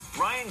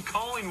Ryan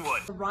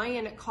Collingwood.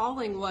 Ryan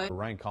Collingwood.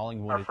 Ryan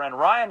Collingwood. Our friend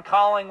Ryan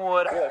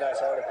Collingwood. Really nice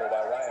article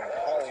by Ryan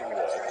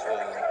Collingwood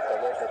in the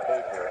local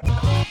paper.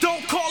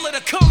 Don't call it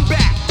a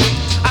comeback.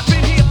 I've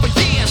been here for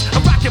years.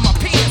 I'm rocking my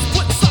pants,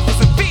 putting suckers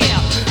in fear,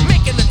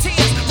 making the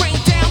tears rain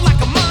down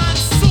like a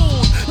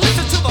monsoon.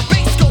 Listen to the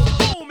bass go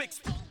boom.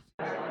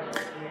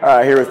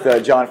 Here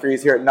with John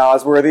Freeze here at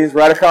Nosworthy's,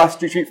 right across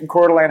the street from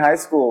Coeur d'Alene High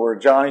School, where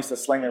John used to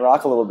sling the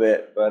rock a little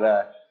bit.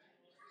 But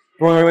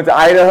when we went to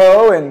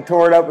Idaho and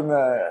tore it up in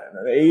the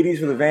 80s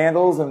for the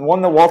Vandals and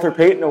won the Walter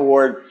Payton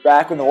Award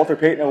back when the Walter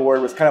Payton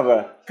Award was kind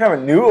of a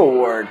new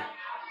award.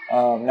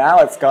 Now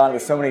it's gone to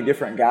so many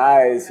different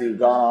guys who've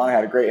gone on and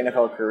had great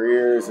NFL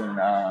careers. And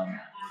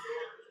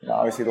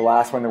obviously the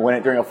last one to win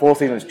it during a full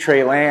season was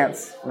Trey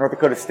Lance from North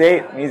Dakota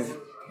State. And he's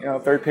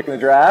third pick in the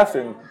draft.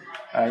 And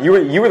you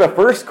were the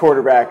first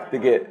quarterback to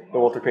get the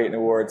Walter Payton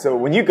Award. So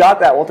when you got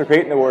that Walter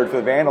Payton Award for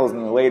the Vandals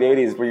in the late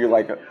 80s, were you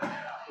like,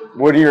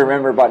 what do you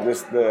remember about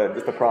just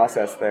the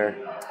process there?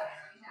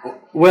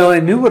 Well, I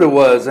knew what it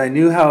was. I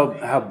knew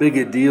how big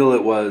a deal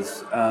it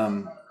was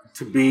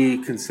to be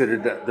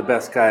considered the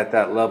best guy at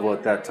that level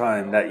at that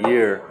time, that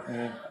year.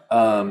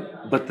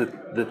 Mm-hmm. But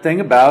the thing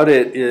about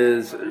it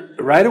is,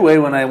 right away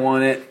when I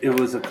won it, it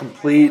was a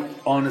complete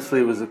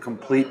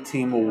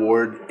team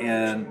award,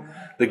 and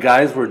the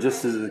guys were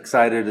just as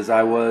excited as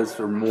I was,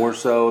 or more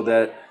so,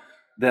 that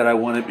I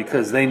won it,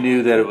 because they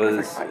knew that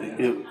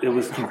it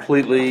was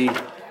completely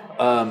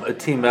a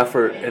team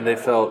effort, and they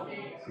felt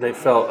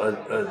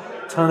a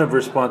ton of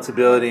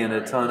responsibility and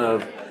a ton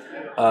of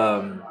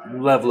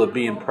level of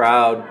being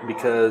proud,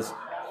 because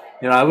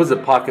I was a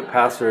pocket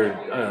passer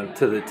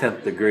to the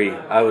 10th degree.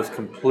 I was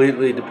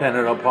completely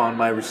dependent upon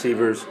my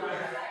receivers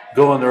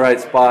going the right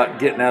spot,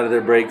 getting out of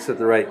their breaks at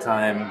the right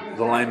time,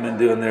 the linemen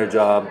doing their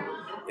job.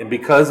 And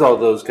because all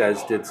those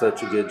guys did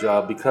such a good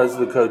job, because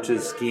the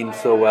coaches schemed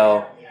so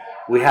well,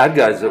 we had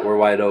guys that were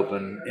wide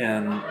open.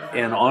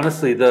 And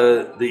honestly,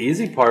 the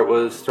easy part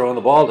was throwing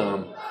the ball to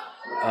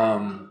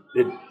them.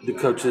 The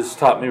coaches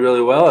taught me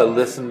really well. I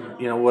listened,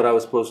 what I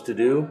was supposed to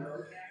do.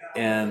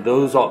 And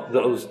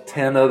those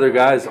 10 other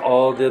guys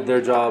all did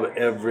their job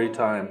every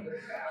time.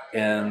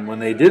 And when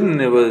they didn't,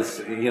 it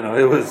was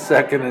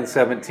 2nd and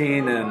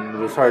 17, and it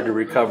was hard to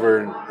recover.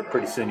 And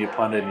pretty soon you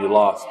punted and you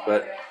lost.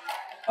 But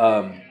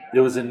it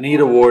was a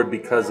neat award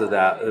because of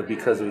that,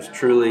 because it was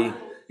truly,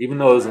 even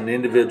though it was an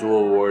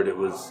individual award, it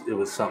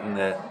was something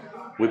that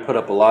we put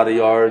up a lot of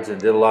yards and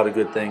did a lot of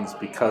good things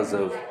because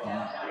of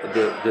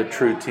the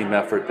true team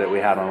effort that we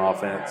had on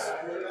offense.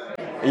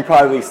 You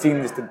probably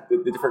seen just the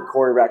different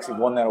quarterbacks who've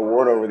won that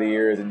award over the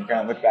years, and you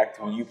kind of look back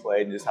to when you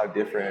played and just how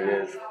different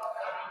it is.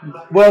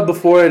 Well,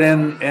 before it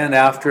and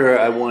after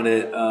I won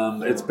it,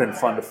 it's been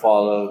fun to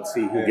follow and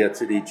see who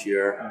gets it each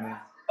year.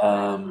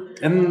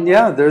 And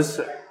yeah, there's,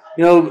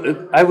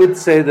 I would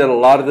say that a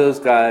lot of those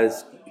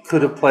guys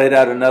could have played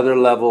at another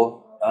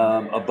level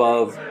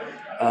above.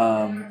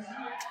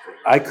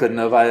 I couldn't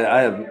have.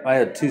 I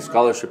had 2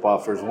 scholarship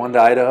offers. One to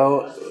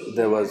Idaho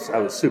I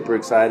was super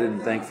excited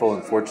and thankful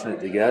and fortunate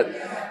to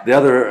get. The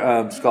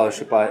other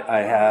scholarship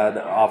I had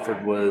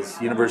offered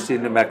was University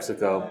of New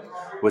Mexico,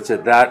 which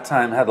at that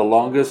time had the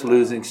longest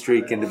losing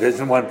streak in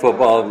Division I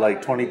football of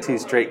like 22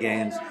 straight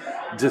games,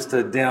 just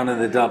a down in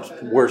the dumps,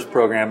 worst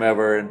program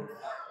ever. And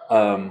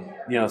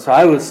so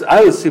I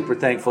was super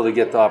thankful to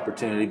get the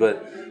opportunity.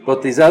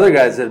 But these other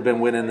guys that have been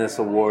winning this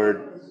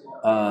award,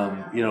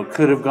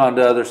 could have gone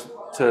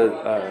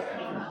to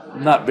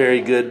not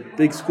very good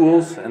big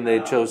schools, and they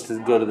chose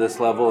to go to this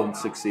level and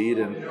succeed,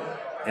 and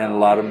a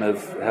lot of them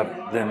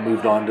have then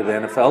moved on to the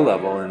NFL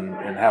level and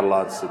had a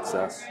lot of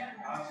success.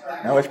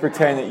 Now let's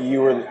pretend that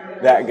you were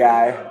that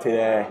guy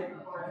today,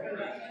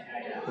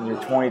 and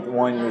you're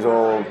 21 years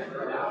old,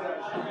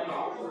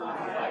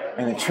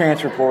 in the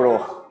transfer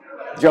portal.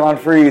 John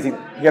Freeze, he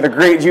had a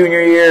great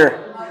junior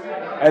year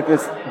at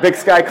this Big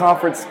Sky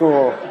Conference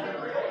school.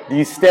 Do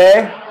you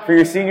stay for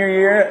your senior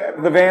year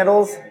at the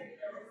Vandals?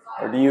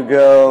 Or do you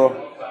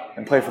go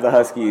and play for the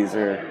Huskies?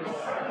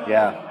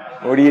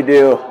 What do you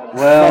do?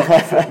 Well,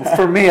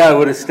 for me, I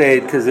would have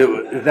stayed, because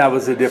that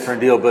was a different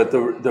deal. But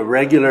the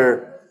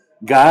regular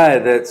guy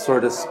that's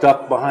sort of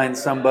stuck behind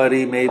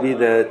somebody maybe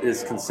that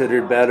is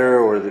considered better,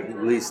 or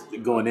at least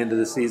going into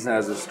the season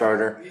as a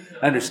starter,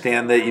 I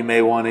understand that you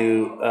may want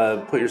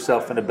to put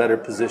yourself in a better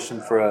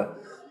position for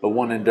a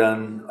one and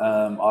done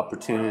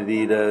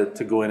opportunity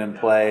to go in and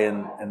play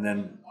and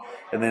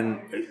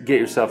then get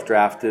yourself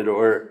drafted.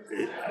 Or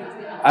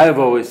I have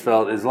always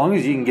felt, as long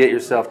as you can get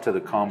yourself to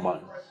the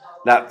combine,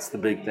 that's the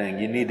big thing.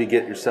 You need to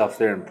get yourself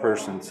there in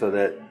person so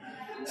that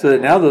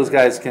now those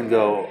guys can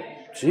go,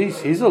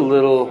 geez, he's a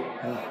little,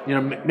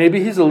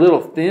 maybe he's a little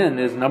thin.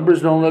 His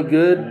numbers don't look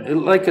good.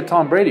 Like a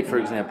Tom Brady, for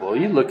example.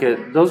 You look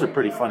at, those are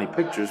pretty funny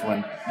pictures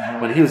when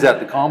he was at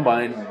the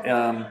combine.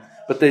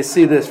 But they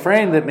see this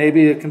frame that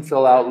maybe it can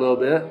fill out a little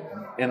bit,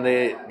 and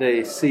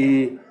they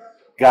see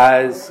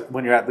guys,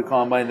 when you're at the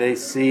combine, they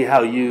see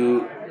how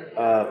you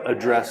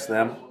address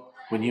them.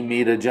 When you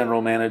meet a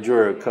general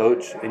manager or a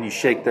coach and you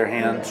shake their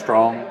hand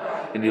strong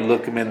and you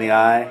look them in the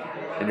eye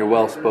and you're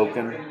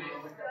well-spoken,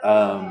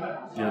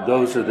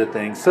 Those are the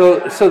things. So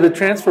the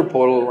transfer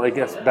portal, I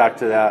guess, back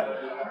to that,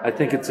 I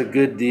think it's a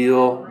good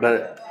deal.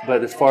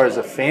 But as far as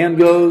a fan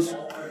goes,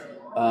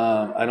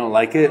 I don't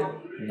like it.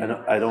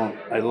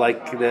 I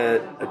like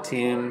that a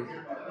team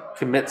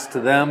commits to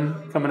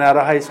them coming out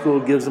of high school,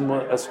 gives them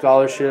a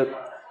scholarship,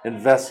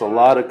 invests a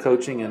lot of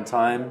coaching and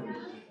time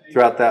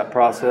throughout that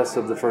process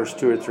of the first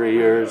 2 or 3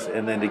 years,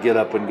 and then to get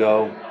up and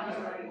go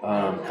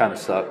kind of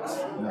sucks.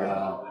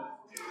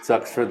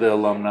 Sucks for the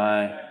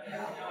alumni.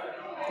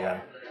 Yeah.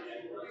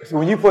 So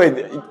when you played,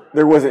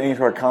 there wasn't any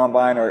sort of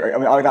combine, or I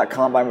mean, not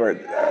combine,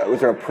 but was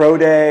there a pro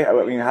day? I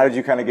mean, how did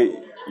you kind of get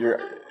your?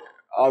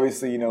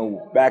 Obviously,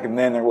 back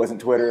then there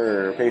wasn't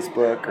Twitter or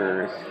Facebook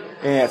or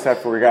any of that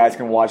stuff where guys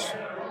can watch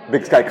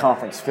Big Sky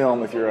Conference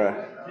film if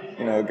you're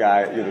you're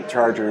the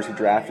Chargers who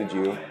drafted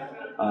you.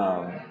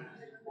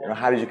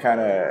 How did you kind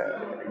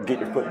of get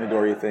your foot in the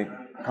door? You think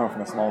coming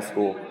from a small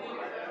school?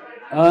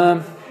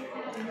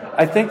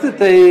 I think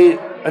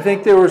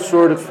they were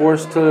sort of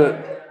forced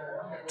to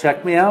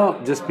check me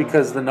out just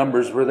because the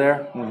numbers were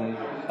there.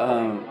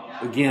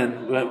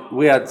 Again,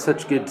 we had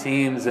such good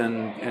teams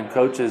and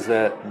coaches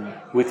that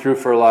we threw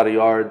for a lot of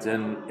yards,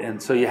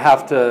 and so you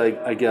have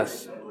to, I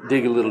guess,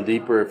 dig a little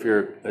deeper if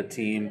you're a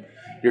team.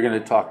 You're going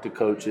to talk to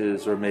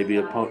coaches or maybe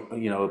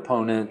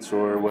opponents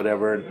or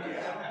whatever,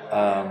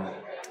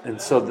 and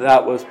so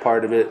that was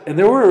part of it. And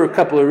there were a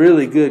couple of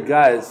really good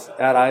guys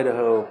at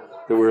Idaho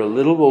that were a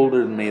little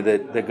older than me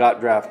that got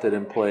drafted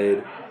and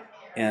played.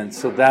 And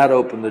so that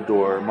opened the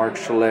door. Mark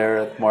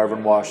Schlereth,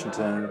 Marvin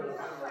Washington,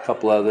 a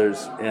couple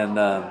others,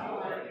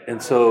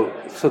 and so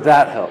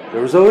that helped.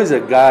 There was always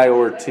a guy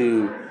or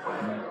two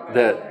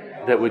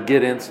that would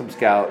get in some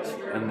scouts,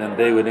 and then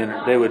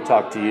they would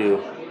talk to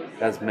you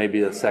as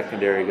maybe a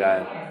secondary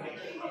guy.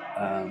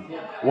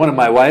 One of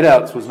my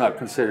wideouts was not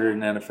considered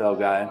an NFL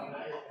guy,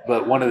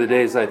 but one of the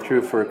days I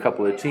threw for a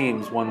couple of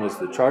teams, one was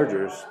the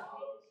Chargers.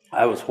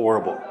 I was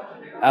horrible,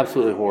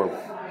 absolutely horrible.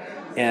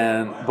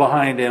 And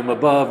behind him,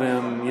 above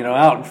him,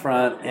 out in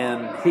front,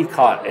 and he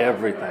caught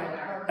everything.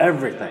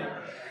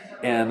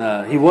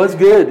 And he was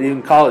good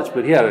in college,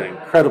 but he had an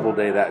incredible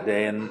day that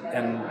day, and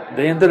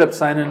they ended up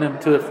signing him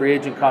to a free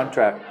agent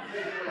contract.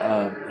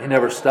 He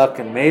never stuck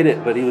and made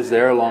it, but he was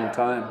there a long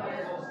time.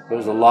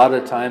 There's a lot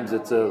of times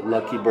it's a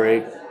lucky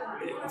break.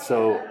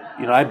 So,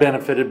 I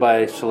benefited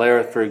by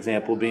Schlereth, for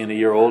example, being a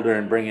year older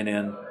and bringing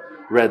in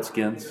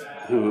Redskins,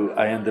 who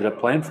I ended up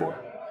playing for.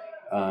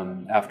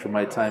 After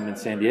my time in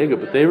San Diego,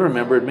 but they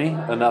remembered me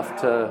enough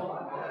to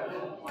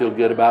feel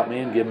good about me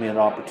and give me an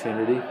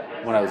opportunity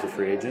when I was a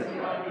free agent.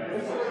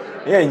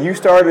 Yeah, you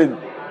started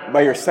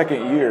by your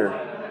second year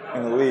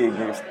in the league.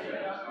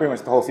 Pretty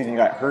much the whole season you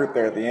got hurt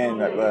there at the end.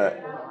 But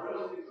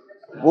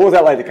what was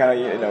that like to kind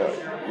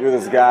of, you're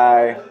this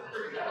guy,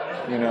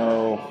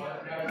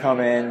 come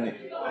in,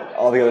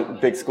 all the other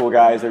big school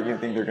guys, you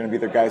think they're going to be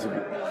the guys who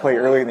play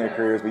early in their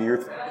careers, but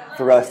you're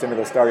thrust into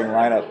the starting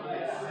lineup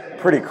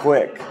pretty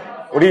quick.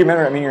 What do you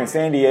remember? I mean, you're in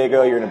San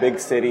Diego. You're in a big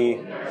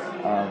city.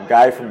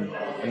 Guy from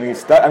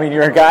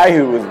you're a guy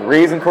who was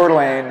raised in Coeur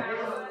d'Alene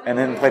and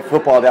then played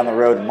football down the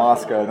road in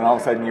Moscow. Then all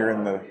of a sudden you're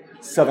in the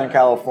Southern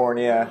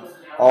California.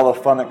 All the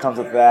fun that comes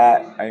with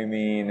that. And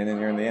then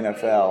you're in the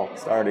NFL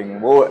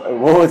starting. What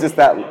was just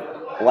that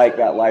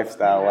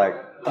lifestyle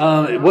like?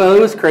 Well, it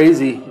was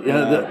crazy.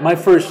 My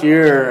first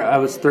year, I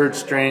was third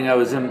string. I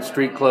was in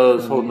street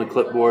clothes, holding the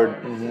clipboard,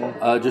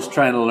 just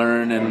trying to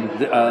learn. And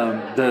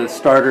the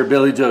starter,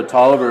 Billy Joe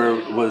Tolliver,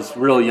 was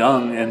real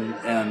young, and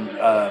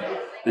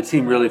the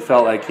team really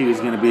felt like he was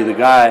going to be the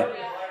guy.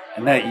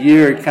 And that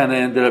year, it kind of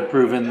ended up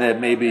proving that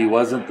maybe he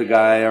wasn't the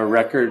guy. Our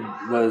record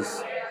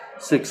was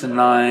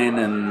 6-9,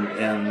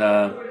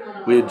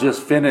 and we had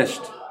just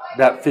finished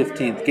that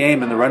 15th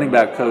game, and the running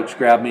back coach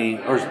grabbed me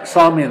or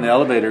saw me in the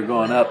elevator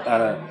going up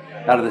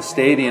out of the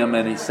stadium,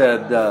 and he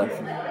said,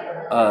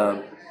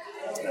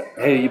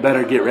 hey, you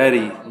better get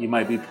ready. You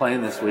might be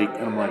playing this week.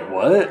 And I'm like,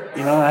 what?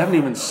 I haven't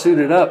even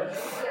suited up.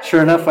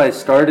 Sure enough, I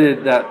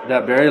started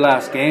that very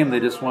last game.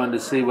 They just wanted to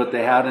see what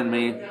they had in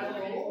me.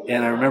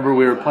 And I remember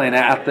we were playing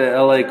at the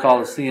LA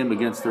Coliseum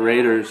against the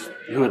Raiders,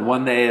 who had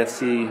won the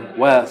AFC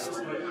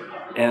West,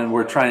 and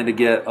we're trying to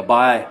get a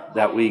bye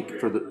that week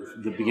for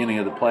the beginning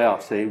of the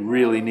playoffs. They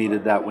really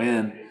needed that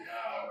win.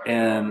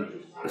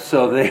 And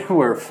so they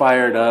were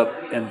fired up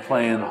and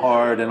playing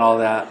hard and all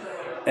that.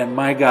 And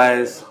my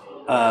guys,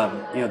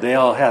 they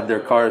all had their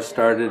cars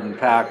started and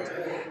packed,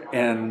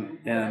 and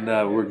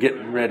were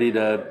getting ready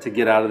to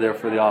get out of there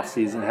for the off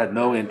season. Had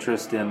no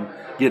interest in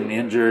getting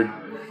injured,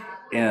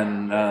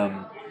 and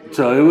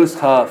so it was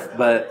tough.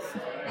 But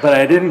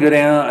I didn't go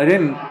down. I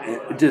didn't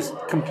just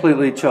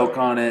completely choke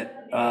on it.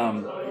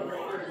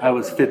 I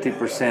was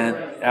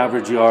 50%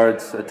 average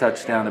yards, a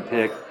touchdown, a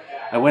pick.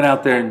 I went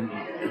out there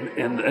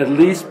and at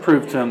least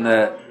proved to him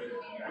that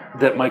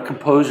my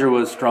composure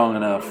was strong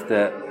enough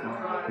that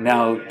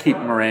now keep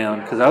him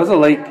around, because I was a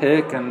late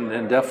pick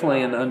and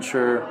definitely an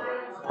unsure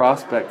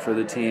prospect for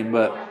the team.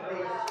 But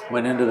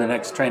went into the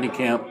next training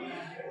camp.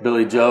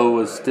 Billy Joe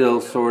was still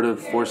sort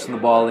of forcing the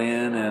ball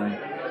in, and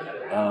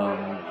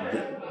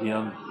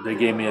they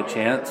gave me a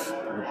chance.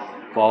 The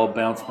ball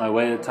bounced my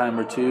way a time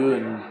or two,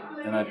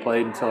 and I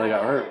played until I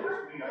got hurt.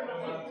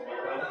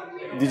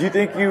 Did you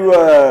think you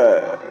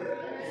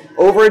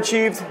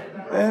overachieved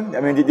then?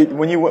 I mean,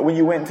 when you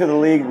went into the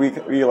league,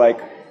 were you like,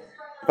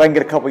 if I can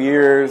get a couple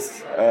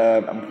years,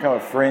 I'm kind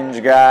of a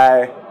fringe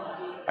guy.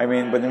 I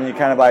mean, but then you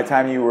kind of, by the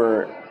time you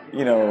were,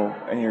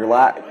 in your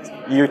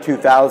year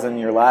 2000,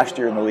 your last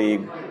year in the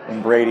league,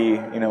 when Brady,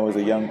 was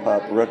a young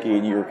pup, rookie,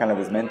 and you were kind of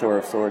his mentor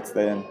of sorts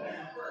then.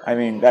 I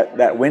mean,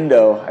 that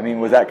window, I mean,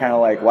 was that kind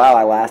of like, wow,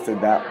 I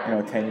lasted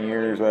that, 10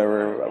 years,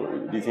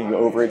 whatever. Do you think you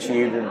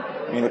overachieved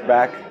when you look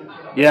back?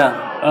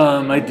 Yeah,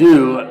 I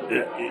do.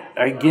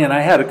 Again,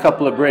 I had a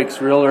couple of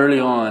breaks real early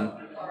on,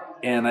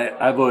 and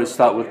I've always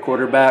thought with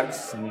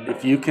quarterbacks,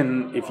 if you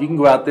can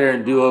go out there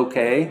and do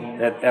okay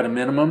at a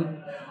minimum,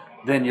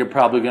 then you're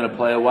probably going to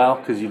play a while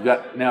because you've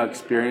got now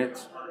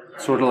experience,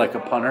 sort of like a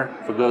punter.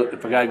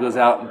 If a guy goes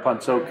out and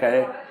punts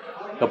okay,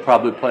 he'll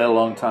probably play a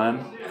long time.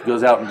 If he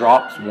goes out and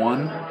drops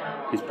one,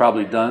 he's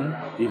probably done,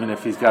 even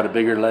if he's got a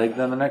bigger leg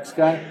than the next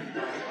guy.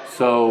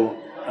 So,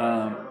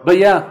 but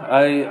yeah,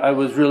 I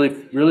was really,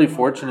 really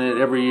fortunate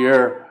every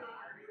year,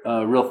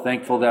 real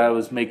thankful that I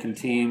was making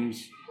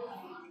teams.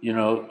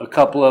 A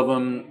couple of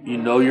them,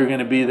 you're going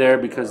to be there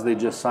because they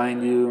just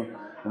signed you,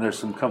 and there's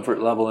some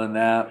comfort level in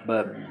that,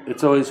 but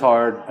it's always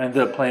hard. I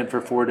ended up playing for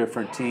 4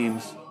 different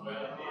teams,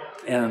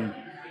 and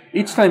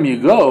each time you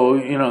go,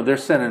 they're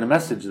sending a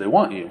message. They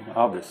want you,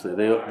 obviously.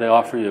 They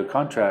offer you a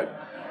contract,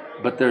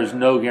 but there's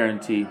no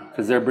guarantee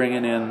because they're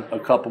bringing in a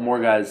couple more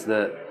guys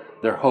that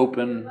they're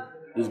hoping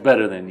is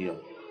better than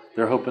you.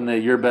 They're hoping that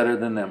you're better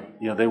than them.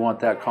 They want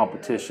that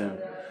competition.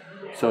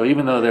 So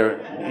even though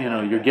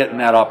you're getting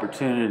that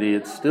opportunity,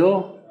 it's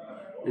still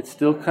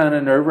kind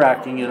of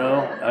nerve-wracking.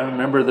 I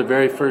remember the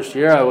very first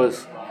year I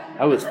was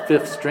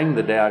 5th string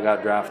the day I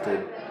got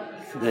drafted.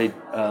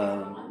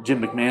 Jim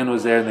McMahon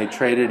was there, and they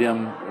traded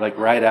him like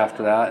right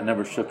after that. I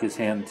never shook his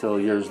hand until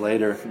years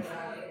later.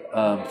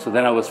 So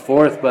then I was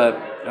 4th, but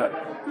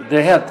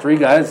they had 3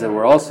 guys that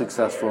were all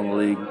successful in the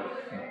league.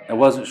 I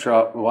wasn't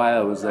sure why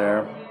I was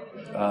there.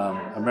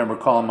 I remember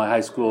calling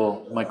my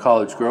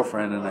college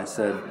girlfriend, and I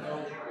said,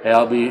 "Hey,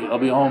 I'll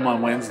be home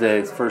on Wednesday.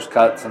 It's first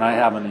cuts, and I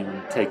haven't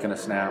even taken a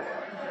snap."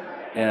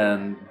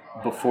 And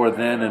before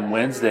then, and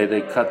Wednesday,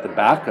 they cut the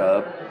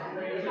backup,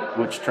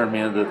 which turned me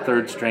into the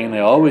 3rd string. They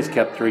always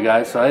kept 3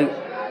 guys. So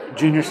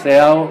Junior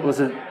Seau was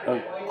a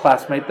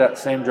classmate that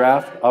same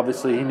draft.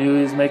 Obviously, he knew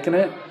he was making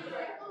it.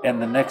 And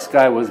the next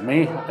guy was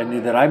me. I knew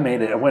that I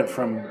made it. I went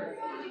from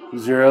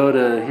 0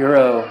 to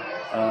hero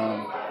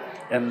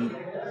and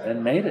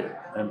made it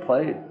and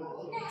played.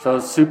 So I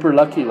was super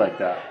lucky like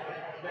that.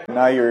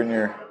 Now you're in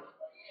your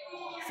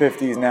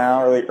 50s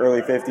now,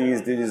 early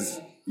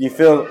 50s. You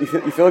feel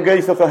good?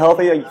 You still feel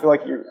healthy? You feel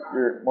like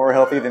you're more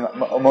healthy than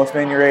most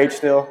men your age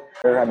still?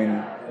 I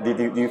mean,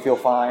 do you feel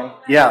fine?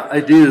 Yeah, I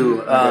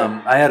do.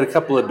 I had a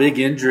couple of big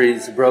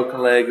injuries, a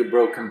broken leg, a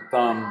broken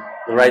thumb.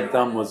 The right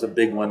thumb was a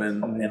big one,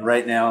 and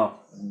right now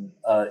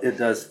it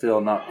does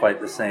feel not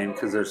quite the same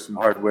because there's some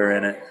hardware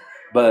in it.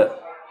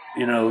 But,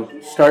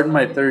 starting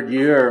my 3rd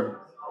year,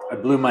 I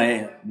blew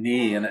my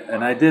knee,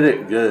 and I did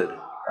it good.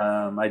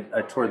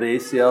 I tore the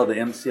ACL, the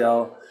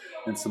MCL,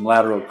 and some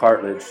lateral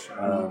cartilage.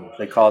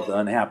 They call it the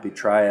unhappy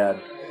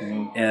triad.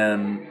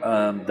 And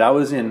that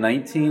was in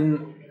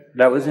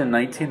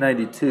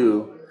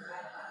 1992.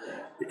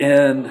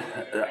 And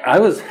I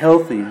was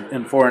healthy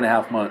in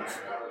 4.5 months.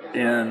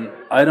 And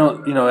I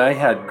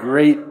had a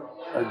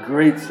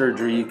great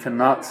surgery. You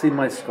cannot see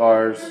my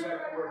scars.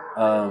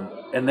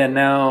 And then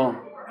now,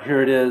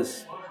 here it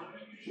is,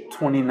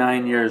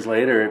 29 years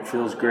later, it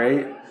feels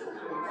great.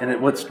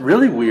 And what's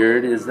really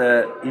weird is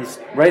that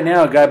right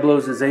now a guy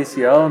blows his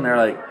ACL and they're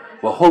like,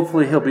 well,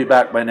 hopefully he'll be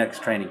back by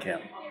next training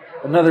camp.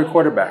 Another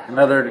quarterback,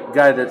 another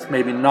guy that's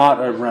maybe not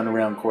a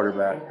runaround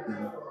quarterback.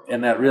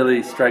 And that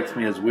really strikes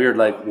me as weird.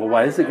 Like, well,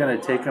 why is it going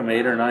to take him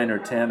 8 or 9 or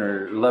 10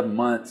 or 11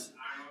 months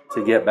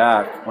to get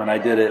back when I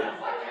did it,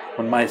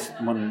 when my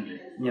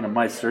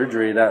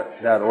surgery,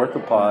 that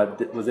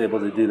orthopod was able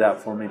to do that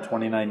for me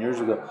 29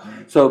 years ago.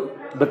 So,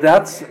 but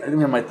that's,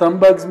 my thumb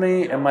bugs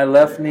me and my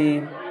left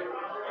knee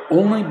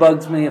only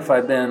bugs me if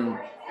I've been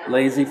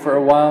lazy for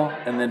a while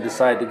and then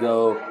decide to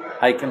go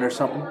hiking or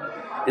something.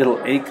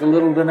 It'll ache a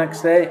little the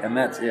next day, and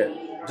that's it.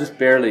 Just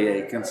barely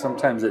ache, and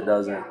sometimes it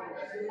doesn't.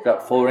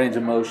 Got full range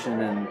of motion,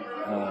 and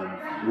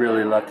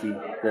really lucky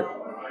that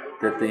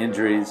the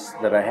injuries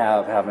that I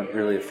haven't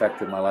really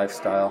affected my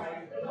lifestyle.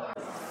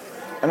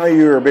 I know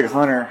you were a big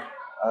hunter,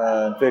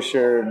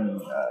 fisher, and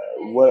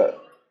what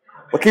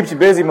keeps you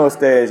busy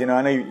most days?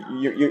 I know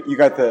you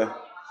got the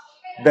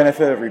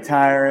benefit of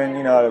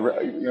retiring, at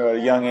a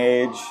young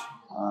age.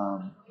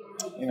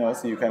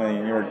 So you kind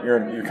of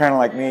you're kind of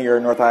like me. You're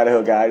a North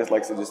Idaho guy, just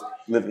likes to just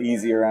live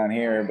easy around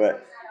here.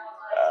 But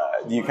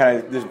do you kind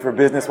of just for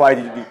business wise?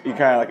 You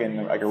kind of like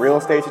in like a real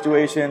estate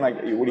situation? Like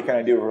what do you kind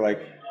of do for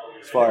like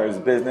as far as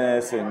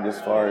business and as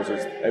far as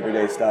just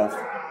everyday stuff?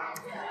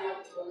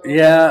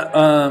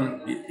 Yeah,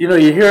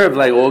 you hear of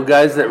like old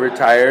guys that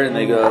retire and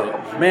they go,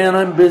 "Man,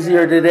 I'm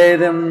busier today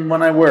than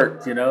when I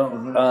worked."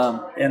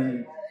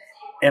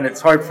 And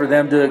it's hard for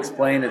them to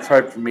explain. It's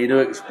hard for me to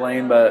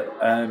explain, but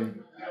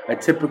I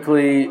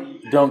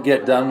typically don't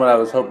get done what I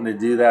was hoping to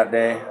do that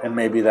day, and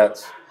maybe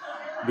that's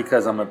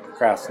because I'm a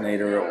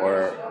procrastinator,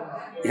 or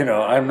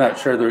I'm not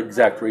sure the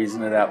exact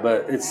reason of that.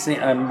 But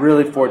I'm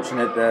really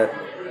fortunate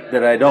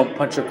that I don't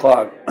punch a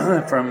clock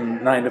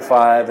from 9 to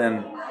 5,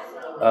 and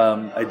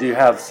I do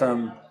have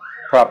some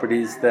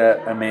properties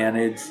that I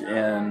manage,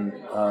 and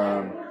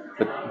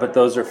but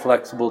those are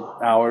flexible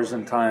hours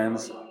and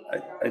times.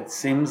 It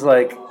seems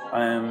like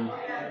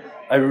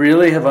I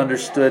really have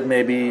understood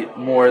maybe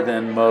more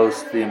than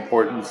most the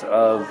importance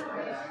of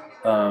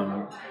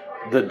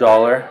the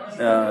dollar,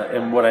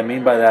 and what I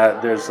mean by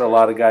that, there's a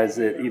lot of guys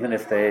that even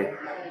if they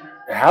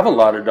have a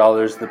lot of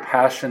dollars, the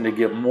passion to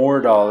get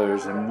more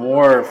dollars and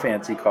more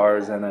fancy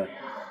cars and a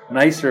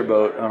nicer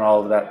boat and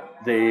all of that,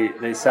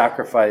 they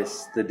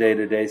sacrifice the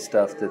day-to-day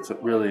stuff that's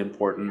really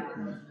important,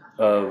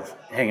 of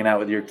hanging out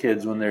with your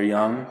kids when they're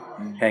young,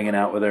 hanging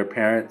out with their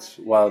parents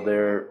while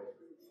they're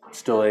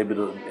still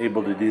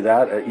able to do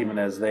that even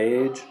as they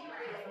age.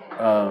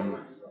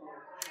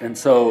 And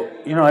so,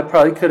 I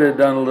probably could have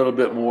done a little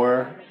bit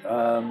more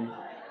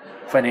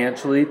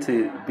financially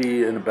to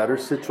be in a better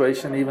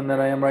situation even than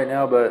I am right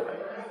now,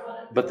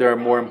 but there are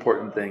more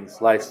important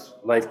things.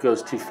 Life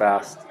goes too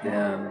fast,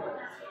 and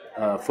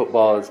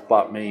football has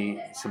bought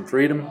me some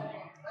freedom,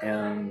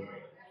 and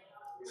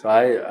so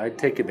I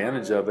take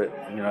advantage of it.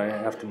 I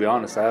have to be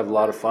honest, I have a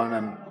lot of fun.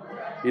 I'm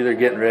either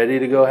getting ready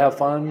to go have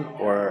fun,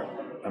 or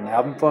I'm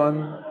having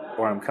fun,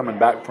 or I'm coming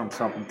back from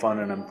something fun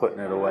and I'm putting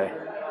it away.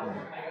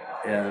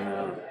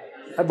 And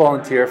I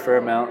volunteer a fair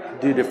amount,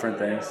 do different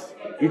things.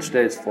 Each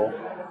day is full.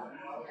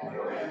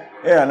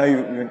 Yeah, I know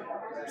you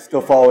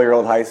still follow your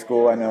old high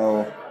school. I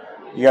know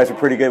you guys were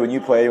pretty good when you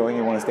played, when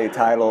you won a state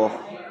title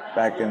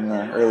back in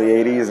the early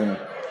 80s. And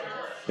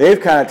they've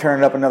kind of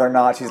turned up another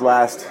notch these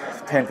last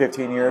 10,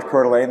 15 years.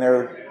 Coeur d'Alene,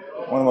 they're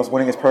one of the most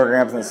winningest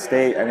programs in the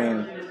state. I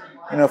mean,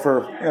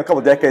 for a couple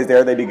of decades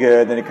there, they'd be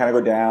good. Then they kind of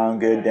go down,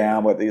 good,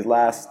 down. But these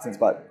last, since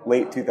about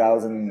late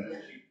 2000,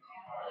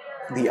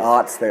 the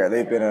aughts there,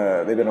 they've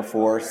been a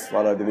force. A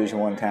lot of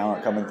Division I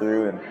talent coming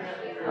through, and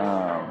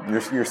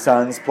your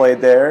sons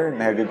played there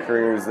and had good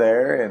careers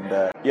there. And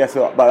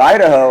so but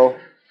Idaho,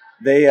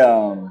 they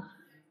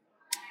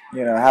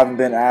haven't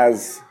been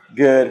as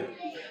good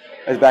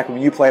as back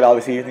when you played.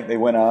 Obviously, you think they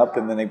went up,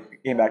 and then they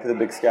came back to the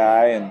Big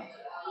Sky. And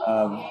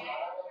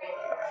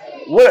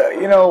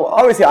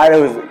obviously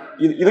Idaho is.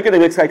 You look at the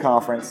Big Sky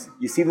Conference,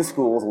 you see the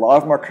schools. A lot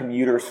of them are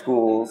commuter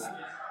schools.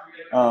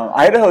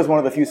 Idaho is one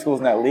of the few schools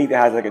in that league that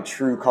has like a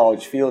true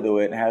college feel to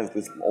it, and has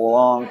this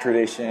long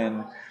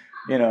tradition.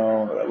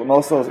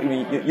 Most of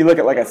those. You look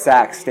at like a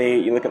Sac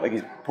State, you look at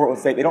like Portland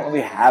State. They don't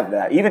really have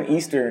that. Even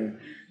Eastern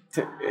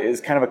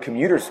is kind of a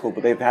commuter school,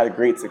 but they've had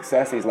great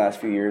success these last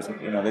few years.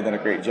 They've done a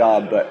great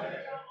job. But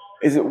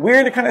is it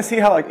weird to kind of see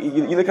how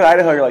you look at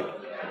Idaho, you're like,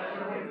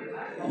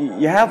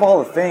 you have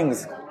all the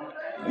things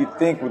you'd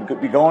think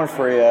would be going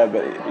for you,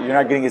 but you're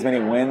not getting as many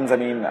wins. I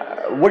mean,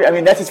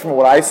 that's just from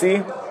what I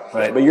see.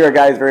 Right. But you're a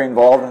guy who's very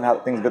involved in how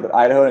things go at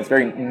Idaho, and it's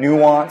very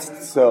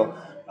nuanced. So,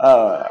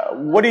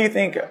 what do you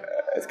think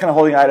is kind of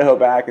holding Idaho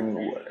back, and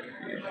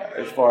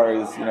as far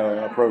as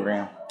a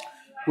program?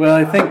 Well,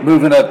 I think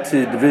moving up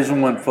to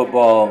Division I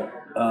football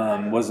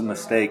was a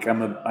mistake.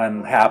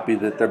 I'm happy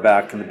that they're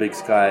back in the Big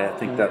Sky. I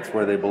think that's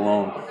where they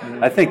belong.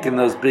 I think in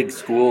those big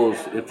schools,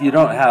 if you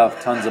don't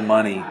have tons of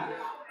money,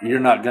 you're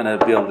not going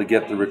to be able to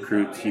get the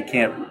recruits. You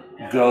can't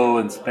go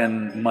and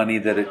spend money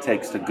that it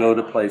takes to go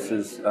to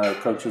places.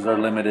 Coaches are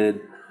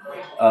limited.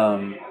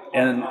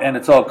 And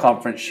it's all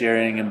conference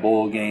sharing and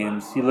bowl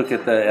games. You look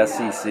at the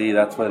SEC,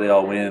 that's why they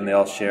all win. They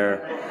all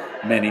share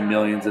many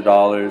millions of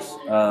dollars.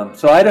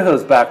 So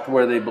Idaho's back to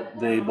where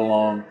they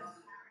belong.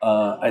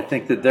 I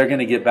think that they're going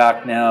to get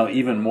back now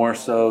even more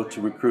so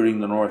to recruiting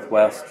the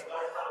Northwest,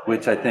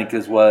 which I think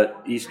is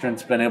what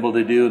Eastern's been able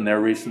to do in their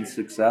recent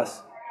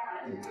success.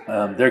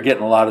 They're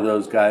getting a lot of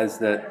those guys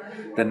that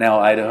now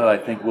Idaho, I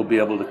think, will be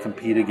able to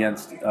compete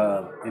against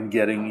in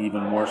getting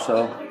even more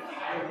so.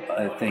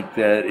 I think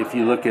that if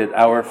you look at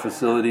our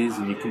facilities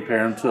and you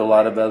compare them to a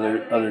lot of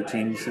other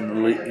teams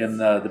in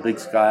the Big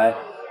Sky,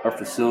 our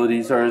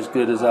facilities are as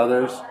good as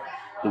others.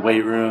 The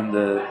weight room,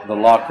 the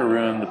locker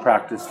room, the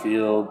practice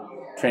field,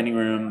 training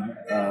room,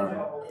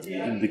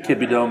 and the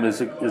Kibbie Dome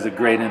is a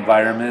great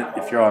environment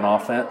if you're on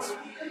offense.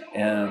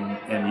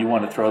 And you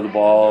want to throw the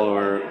ball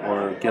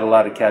or get a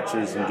lot of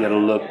catches and get a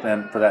look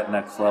then for that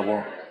next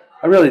level.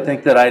 I really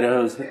think that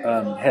Idaho's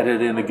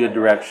headed in a good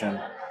direction,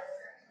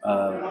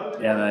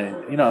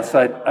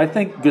 so I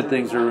think good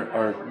things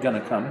are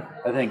going to come.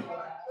 I think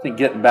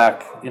getting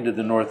back into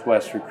the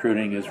Northwest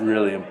recruiting is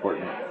really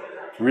important.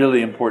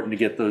 Really important to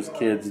get those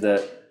kids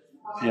that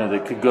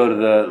could go to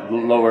the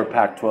lower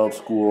Pac-12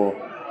 school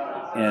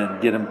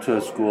and get them to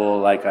a school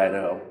like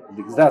Idaho,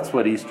 because that's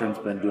what Eastern's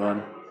been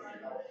doing.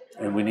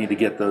 And we need to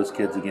get those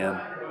kids again.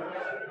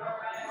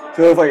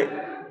 So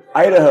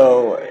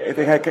Idaho, if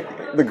they had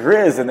the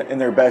Grizz in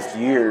their best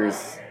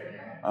years,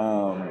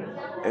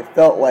 it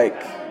felt like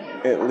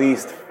at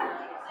least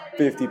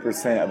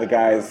 50% of the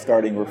guys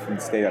starting were from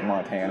the state of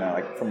Montana,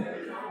 like from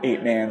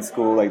 8-man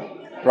school,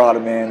 like brought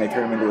him in, they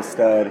turned him into a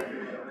stud.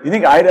 Do you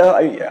think Idaho,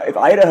 if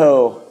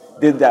Idaho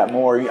did that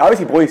more,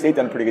 obviously Boise State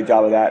done a pretty good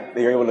job of that.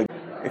 They were able to,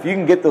 if you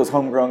can get those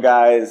homegrown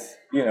guys,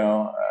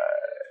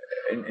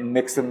 and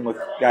mix them with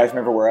guys from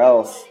everywhere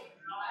else,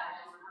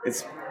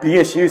 it's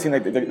BSU seems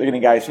like they're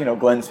getting guys,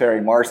 Glenn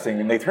Ferry, Marsting,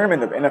 and they turn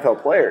them into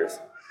NFL players.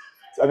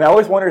 So, I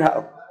always wondered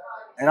how,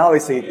 and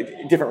obviously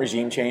different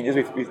regime changes.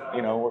 We've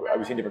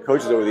seen different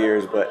coaches over the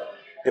years, but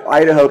if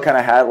Idaho kind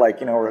of had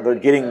where they're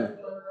getting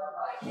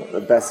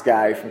the best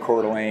guy from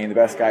Coeur d'Alene, the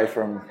best guy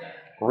from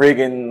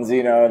Riggins,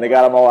 and they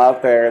got them all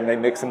out there, and they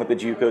mix them with the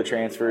JUCO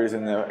transfers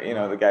and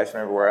the guys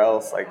from everywhere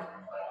else,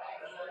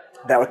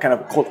 that would kind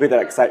of cultivate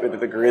that excitement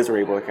that the Grizz were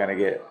able to kind of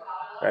get,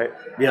 right?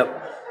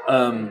 Yep.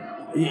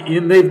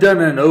 And they've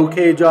done an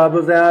okay job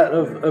of that,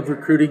 of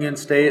recruiting in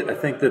state. I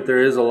think that there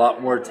is a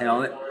lot more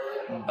talent.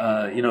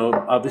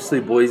 Obviously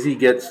Boise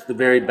gets the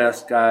very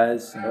best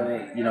guys,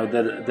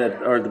 that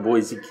are the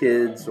Boise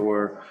kids,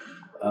 or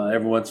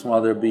every once in a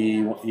while there'll be,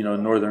 a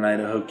Northern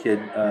Idaho kid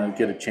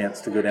get a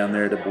chance to go down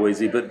there to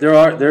Boise. But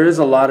there is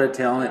a lot of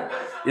talent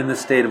in the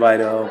state of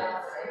Idaho,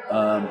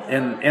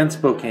 and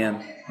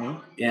Spokane.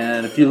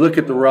 And if you look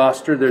at the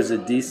roster, there's a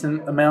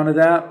decent amount of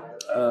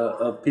that,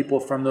 of people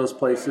from those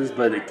places,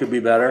 but it could be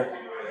better.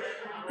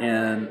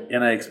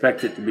 And I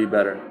expect it to be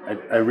better.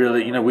 I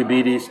really, we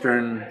beat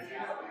Eastern,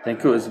 I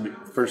think it was the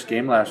first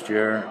game last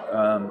year.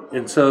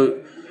 And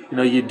so,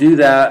 you do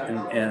that,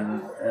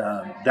 and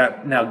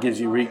that now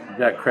gives you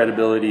that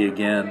credibility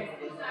again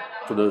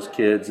for those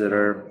kids that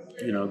are,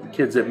 the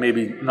kids that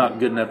maybe not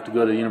good enough to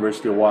go to the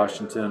University of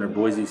Washington or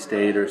Boise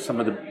State or some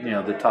of the,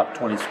 the top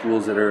 20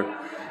 schools that are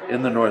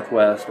in the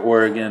Northwest,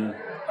 Oregon.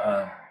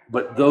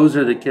 But those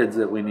are the kids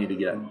that we need to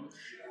get.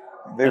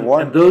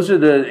 And those are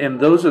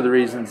the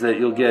reasons that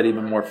you'll get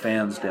even more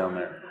fans down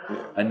there.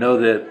 I know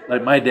that,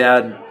 like, my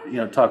dad,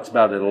 talks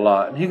about it a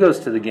lot, and he goes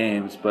to the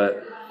games,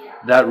 but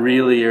that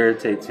really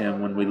irritates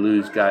him when we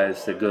lose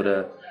guys that go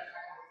to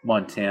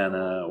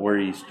Montana or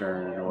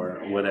Eastern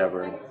or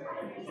whatever.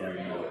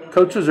 And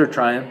coaches are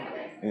trying,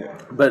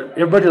 but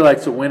everybody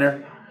likes a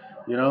winner,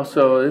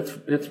 so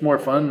it's more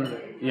fun,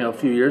 a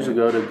few years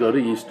ago to go to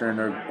Eastern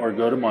or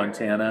go to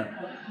Montana,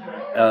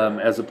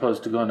 as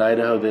opposed to going to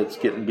Idaho that's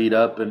getting beat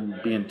up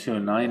and being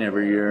 2-9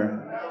 every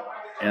year.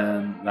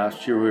 And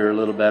last year we were a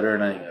little better,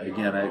 and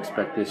I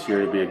expect this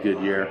year to be a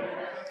good year.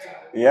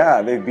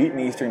 Yeah, they've beaten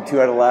Eastern 2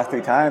 out of the last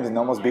 3 times and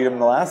almost beat them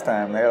the last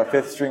time. They got a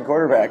 5th-string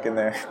quarterback in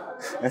there.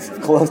 It's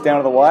close down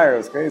to the wire. It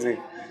was crazy.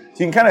 So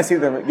you can kind of see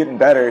them getting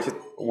better. It's just,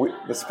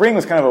 the spring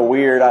was kind of a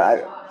weird. I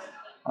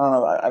don't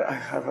know. I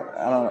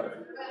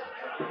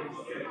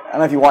don't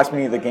know if you watched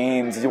many of the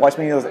games. Did you watch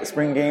many of those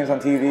spring games on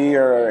TV,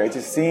 or it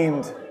just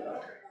seemed?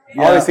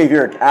 Yeah. Obviously, if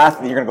you're an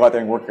athlete, you're going to go out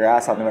there and work your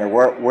ass off no matter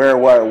where,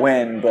 or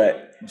when.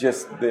 But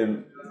just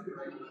the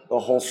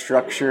whole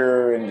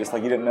structure, and just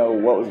you didn't know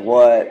what was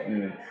what,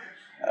 and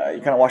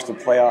you kind of watch the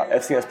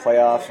FCS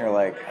playoffs, and you're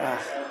like,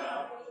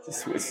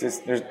 it's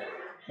just there's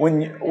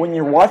when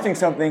you're watching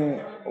something,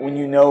 when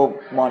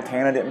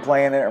Montana didn't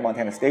play in it or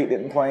Montana State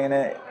didn't play in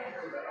it,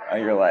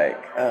 you're like,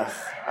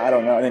 I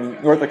don't know. And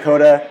then North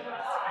Dakota,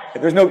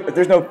 if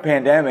there's no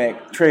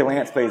pandemic, Trey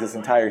Lance plays this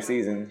entire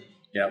season.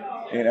 Yep.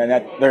 And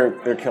that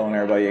they're killing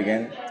everybody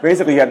again.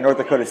 Basically, you had North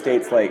Dakota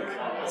State's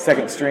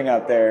second string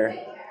out there,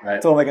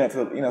 right, still making it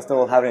to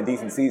still having a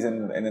decent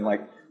season, and then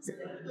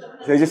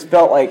so it just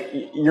felt like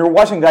you're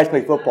watching guys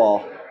play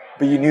football,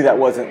 but you knew that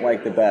wasn't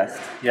the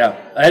best. Yeah,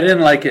 I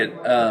didn't like it.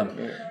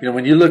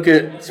 When you look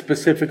at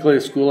specifically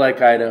a school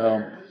like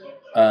Idaho,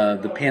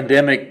 the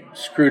pandemic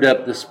screwed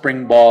up the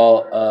spring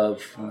ball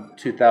of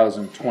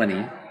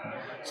 2020.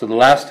 So the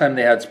last time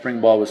they had spring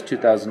ball was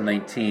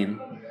 2019.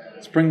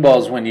 Spring ball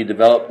is when you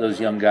develop those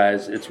young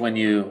guys. It's when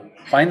you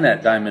find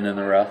that diamond in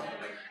the rough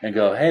and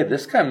go, hey,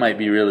 this guy might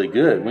be really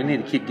good. We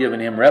need to keep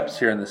giving him reps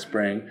here in the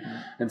spring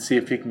and see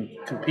if he can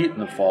compete in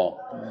the fall.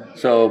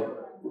 So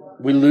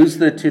we lose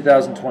the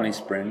 2020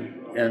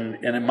 spring, and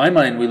in my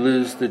mind, we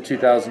lose the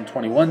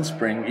 2021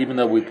 spring, even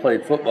though we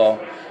played football,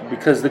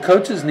 because the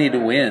coaches need to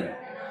win.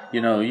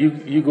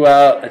 You go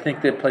out, I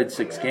think they played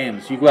 6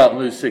 games. You go out and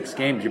lose 6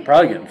 games, you're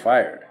probably getting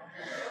fired.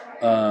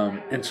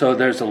 And so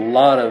there's a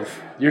lot of,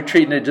 you're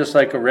treating it just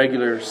like a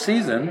regular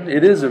season.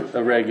 It is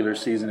a regular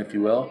season, if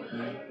you will.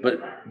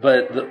 But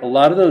a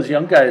lot of those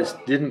young guys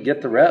didn't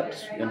get the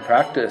reps in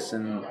practice.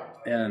 And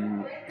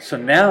so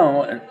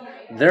now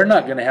they're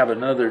not going to have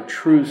another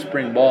true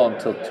spring ball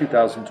until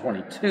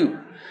 2022.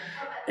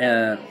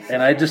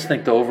 And I just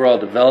think the overall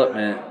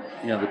development,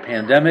 the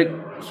pandemic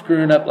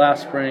screwing up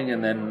last spring,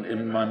 and then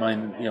in my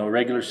mind,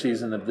 regular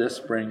season of this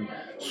spring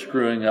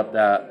screwing up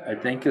that, I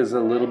think is a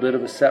little bit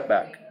of a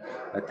setback.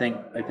 I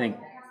think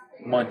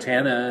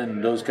Montana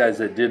and those guys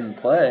that didn't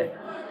play,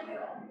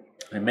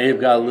 they may have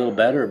got a little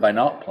better by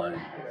not playing.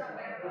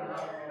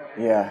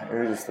 Yeah,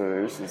 it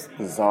was just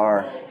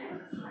bizarre.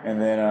 And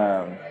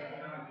then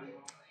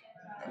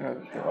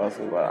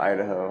Also about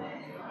Idaho.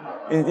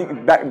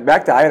 And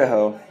back to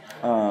Idaho.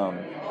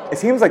 It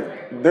seems like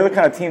they're the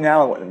kind of team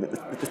now.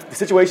 The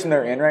situation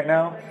they're in right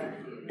now.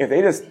 If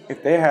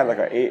they had like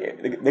they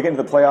get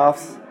into the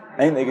playoffs,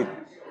 I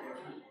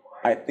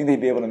think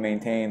they'd be able to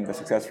maintain the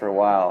success for a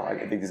while.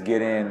 Like if they just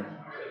get in,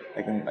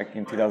 like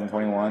in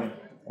 2021,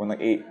 when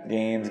like 8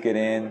 games get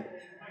in.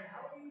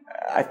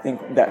 I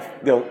think that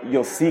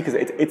you'll see because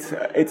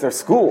it's a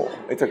school.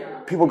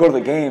 People go to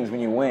the games when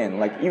you win.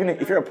 Like even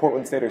if you're at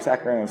Portland State or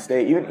Sacramento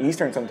State, even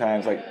Eastern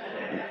sometimes, like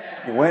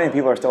you win and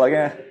people are still like,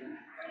 eh.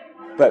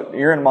 But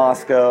you're in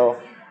Moscow.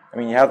 I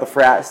mean, you have the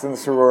frats and the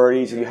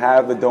sororities. You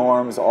have the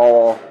dorms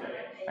all.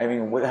 I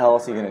mean, what the hell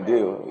else are you gonna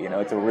do? You know,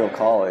 it's a real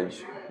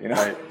college. You know,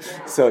 right.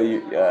 So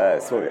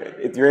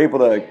if you're able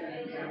to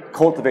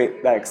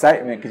cultivate that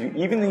excitement, because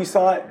even you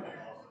saw it.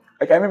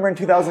 Like I remember in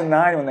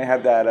 2009 when they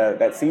had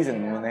that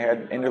season when they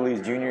had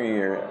Enderle's junior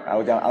year. I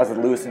was at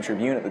Lewiston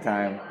Tribune at the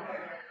time.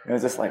 And it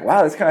was just like,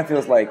 wow, this kind of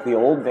feels like the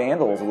old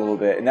Vandals a little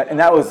bit. And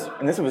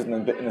this was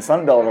in the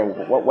Sun Belt or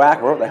what WAC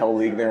wrote the hell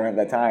league there at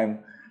that time.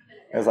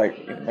 It was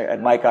like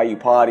at Mike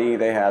Iupati,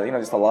 they had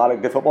just a lot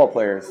of good football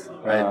players.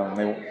 Right.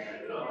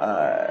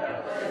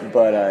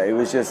 But it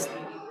was just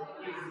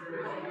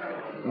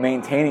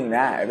maintaining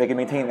that. If they can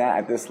maintain that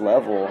at this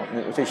level,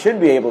 which they should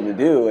be able to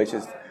do. It's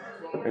just.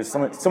 There's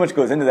so much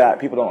goes into that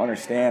people don't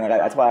understand.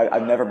 That's why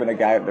I've never been a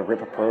guy to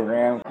rip a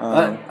program.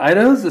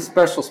 Idaho's a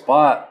special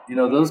spot.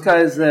 Those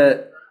guys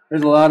that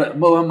there's a lot of.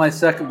 Well, my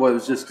second boy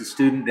was just a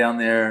student down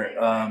there.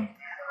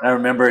 I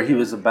remember he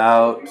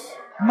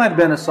might have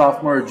been a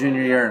sophomore or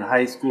junior year in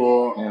high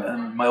school,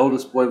 and my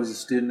oldest boy was a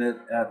student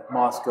at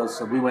Moscow,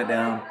 so we went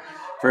down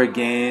for a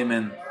game,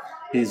 and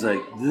he's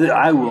like,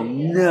 I will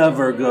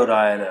never go to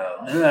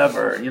Idaho,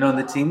 never. And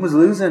the team was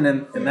losing,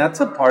 and that's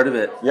a part of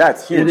it. Yeah,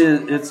 it's huge. It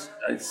is.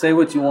 It's say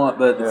what you want,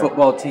 but the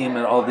football team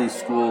and all these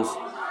schools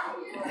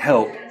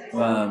help.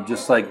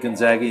 Just like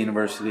Gonzaga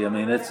University. I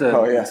mean, it's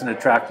an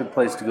attractive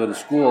place to go to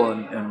school,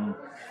 and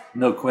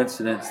no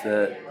coincidence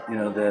that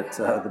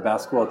the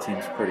basketball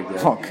team's pretty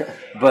good. Okay.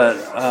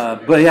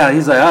 But yeah,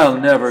 he's like, I'll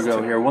never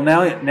go here. Well,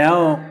 now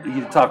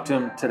you talked to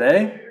him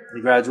today.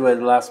 He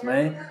graduated last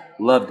May.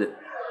 Loved it.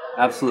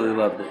 Absolutely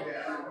loved it.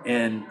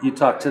 And you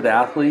talked to the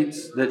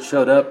athletes that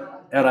showed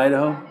up at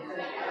Idaho,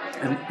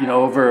 and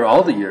over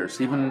all the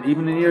years, even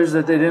in years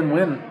that they didn't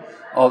win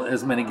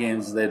as many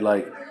games as they'd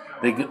like,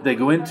 they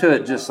go into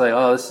it just like,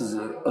 oh, this is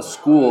a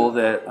school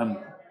that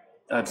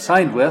I've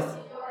signed with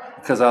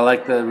because I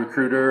like the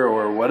recruiter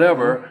or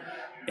whatever.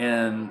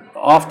 And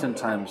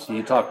oftentimes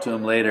you talk to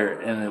them later,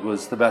 and it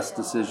was the best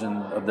decision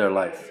of their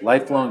life.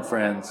 Lifelong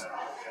friends.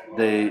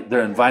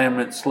 Their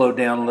environment slowed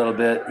down a little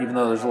bit, even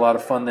though there's a lot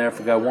of fun there if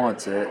a guy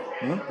wants it.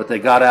 Mm-hmm. But they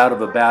got out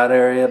of a bad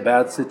area,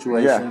 bad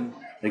situation. Yeah.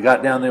 They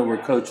got down there where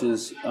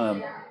coaches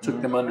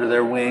took them under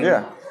their wing,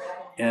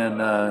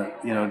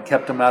 and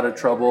kept them out of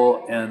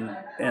trouble. And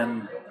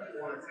I'm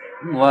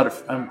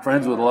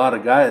friends with a lot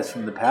of guys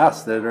from the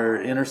past that are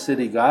inner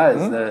city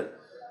guys that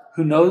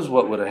who knows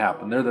what would have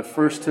happened. They're the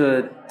first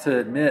to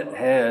admit,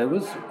 hey, it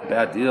was a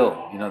bad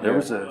deal. There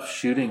was a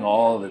shooting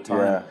all the time.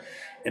 Yeah.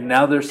 And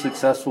now they're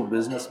successful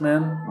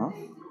businessmen,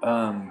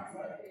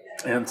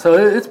 and so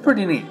it's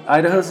pretty neat.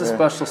 Idaho's a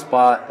special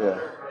spot,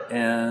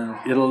 and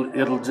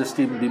it'll just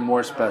even be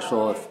more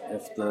special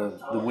if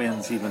the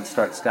wins even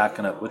start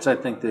stacking up, which I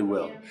think they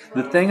will.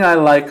 The thing I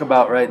like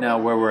about right now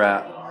where we're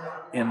at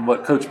and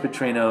what Coach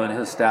Petrino and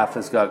his staff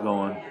has got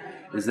going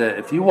is that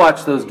if you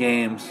watch those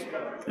games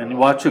and you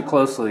watch it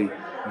closely,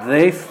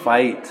 they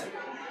fight.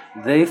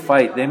 They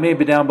fight. They may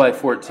be down by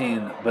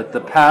 14, but the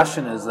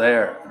passion is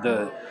there.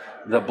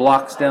 The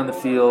blocks down the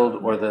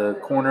field or the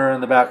corner in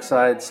the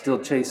backside still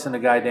chasing a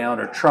guy down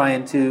or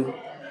trying to.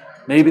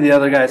 Maybe the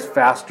other guy's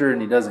faster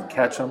and he doesn't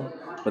catch him,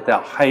 but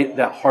that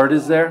heart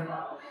is there.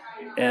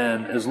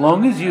 And as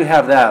long as you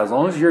have that, as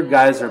long as your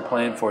guys are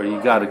playing for you,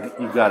 you got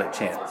a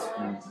chance.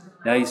 And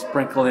now you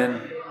sprinkle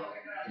in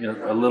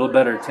a little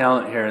better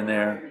talent here and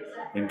there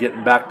and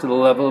getting back to the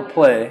level of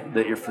play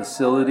that your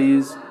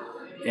facilities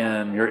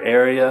and your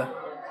area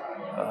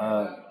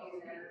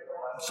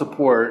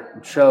support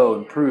and show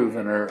and prove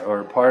and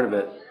are a part of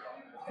it.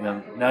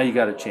 Now you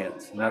got a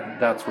chance. And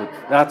that's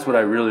what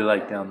I really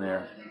like down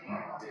there.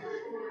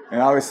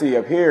 And obviously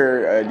up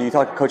here, do you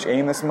talk to Coach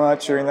Amos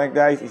much or anything like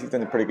that? He's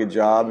done a pretty good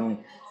job.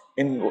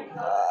 And the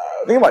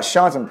thing about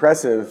Sean's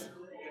impressive.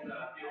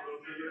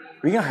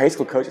 Being a high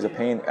school coach is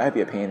that'd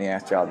be a pain in the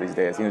ass job these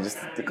days. Just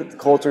the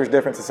culture is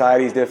different,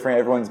 society is different.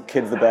 Everyone's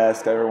kid's the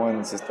best.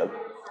 Everyone's just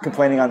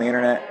complaining on the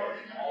internet.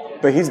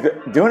 But he's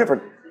been doing it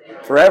for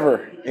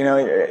forever.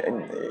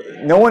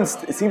 No one's.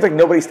 It seems like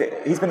nobody.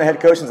 He's been the head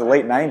coach since the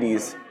late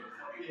 '90s.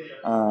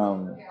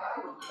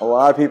 A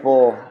lot of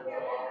people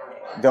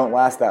don't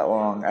last that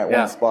long at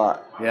one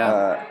spot.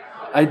 Yeah,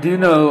 I do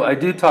know. I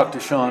do talk to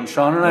Sean.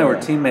 Sean and I were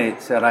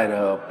teammates at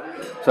Idaho,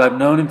 so I've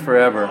known him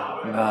forever.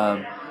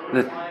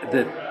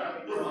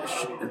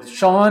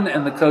 Sean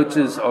and the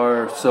coaches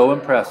are so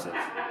impressive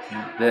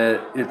that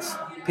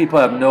people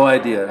have no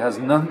idea. It has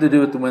nothing to do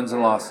with the wins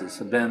and losses.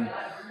 Have been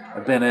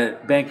I've been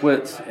at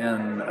banquets,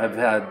 and I've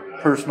had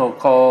personal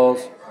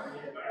calls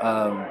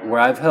where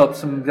I've helped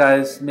some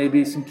guys,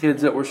 maybe some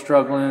kids that were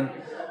struggling.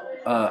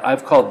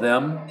 I've called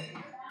them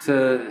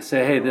to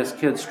say, hey, this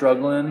kid's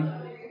struggling,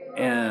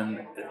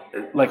 and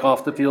like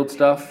off the field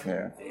stuff,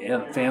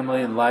 and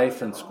family and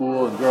life and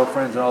school and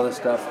girlfriends and all this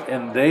stuff.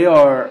 And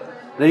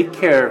they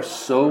care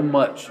so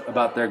much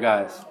about their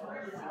guys.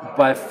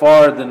 By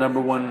far the number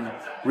one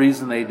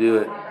reason they do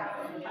it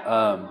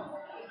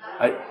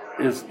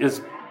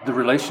is the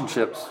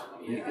relationships.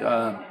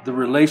 The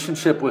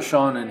relationship with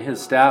Sean and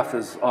his staff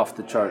is off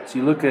the charts.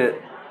 You look at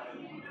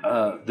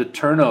the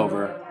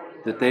turnover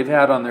that they've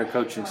had on their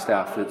coaching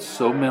staff. It's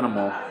so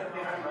minimal.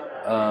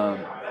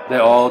 They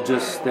all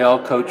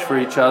coach for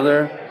each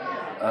other.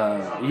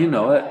 You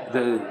know it.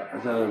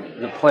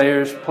 The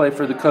players play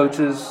for the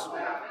coaches.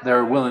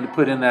 They're willing to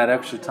put in that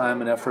extra time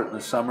and effort in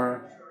the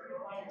summer.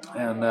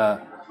 And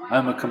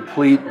I'm a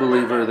complete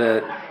believer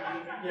that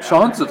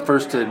Sean's the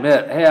first to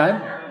admit, hey,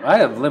 I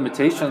have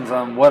limitations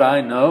on what I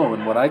know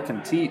and what I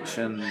can teach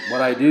and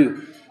what I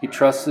do. He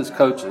trusts his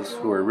coaches,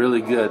 who are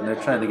really good, and they're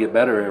trying to get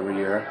better every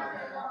year.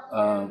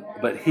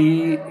 But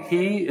he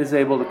is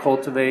able to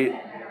cultivate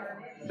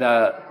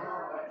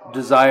that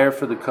desire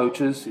for the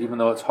coaches, even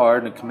though it's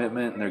hard and a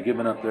commitment and they're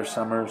giving up their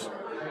summers,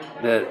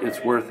 that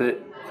it's worth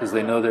it because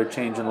they know they're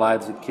changing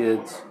lives of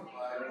kids.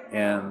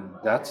 And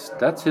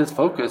that's his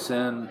focus.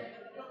 And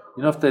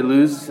you know, if they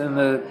lose in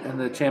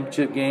the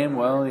championship game,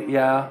 well,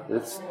 yeah,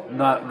 it's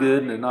not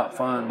good and not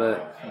fun.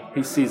 But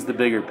he sees the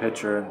bigger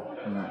picture,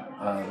 and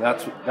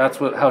that's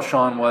how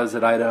Sean was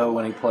at Idaho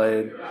when he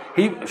played.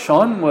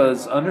 Sean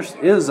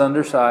is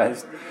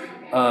undersized,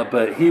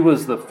 but he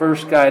was the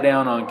first guy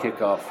down on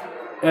kickoff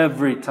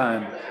every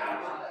time.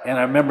 And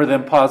I remember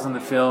them pausing the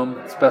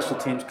film, special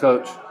teams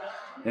coach,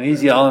 and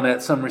he's yelling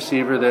at some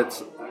receiver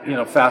that's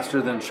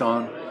faster than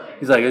Sean.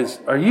 He's like, is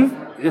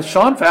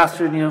Sean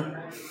faster than you?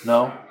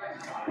 No.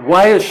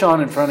 Why is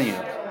Sean in front of you?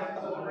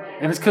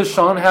 And it's because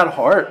Sean had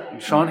heart,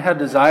 and Sean had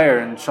desire,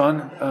 and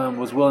Sean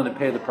was willing to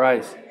pay the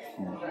price.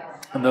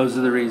 And those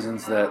are the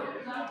reasons that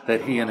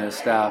he and his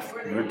staff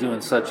are doing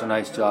such a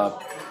nice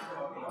job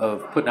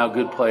of putting out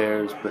good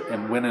players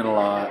and winning a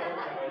lot,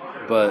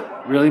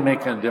 but really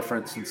making a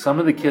difference in some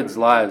of the kids'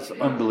 lives.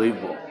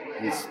 Unbelievable.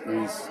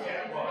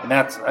 And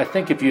that's, I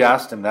think if you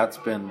asked him, that's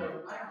been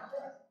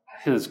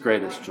his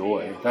greatest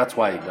joy. That's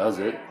why he does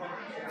it,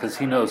 because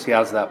he knows he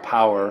has that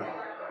power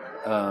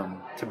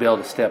to be able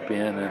to step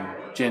in and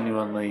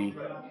genuinely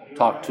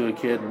talk to a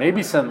kid,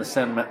 maybe send the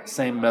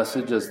same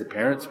message as the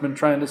parents been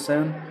trying to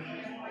send,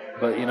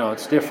 but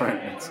it's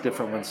different. It's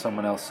different when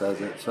someone else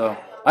says it. So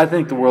I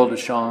think the world of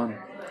Sean,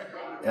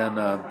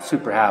 and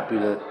super happy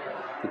that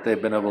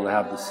they've been able to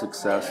have the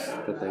success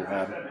that they've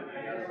had.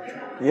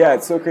 Yeah,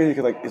 it's so crazy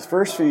because his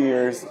first few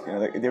years,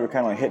 they were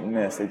kind of hit and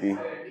miss.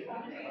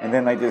 And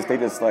then they just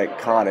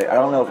caught it. I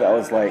don't know if that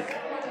was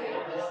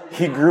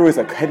he grew as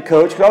a head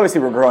coach, because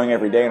obviously we're growing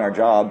every day in our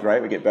jobs,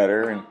 right? We get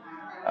better. And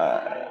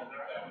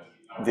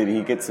did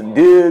he get some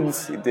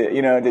dudes?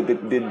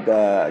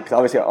 Because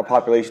obviously our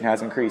population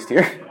has increased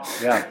here.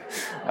 Yeah.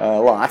 A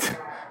lot.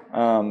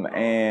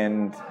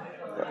 And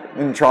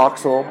then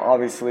Troxel,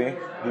 obviously,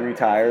 he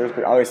retires.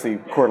 But obviously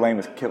Coeur d'Alene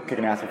was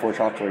kicking ass before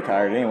Troxel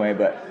retired anyway.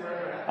 But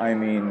I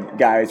mean,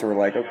 guys were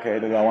like, okay,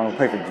 do I want to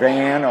play for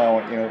Van?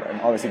 Or,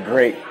 and obviously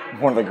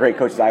one of the great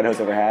coaches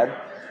Idaho's ever had.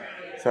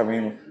 So, I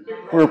mean,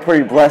 we were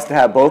pretty blessed to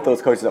have both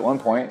those coaches at one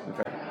point.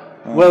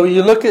 Well,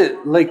 you look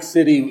at Lake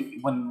City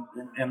when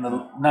in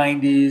the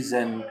 90s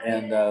and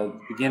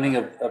beginning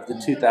of the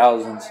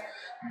 2000s,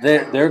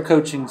 their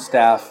coaching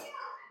staff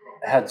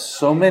had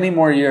so many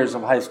more years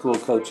of high school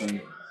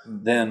coaching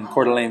than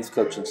Coeur d'Alene's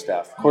coaching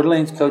staff. Coeur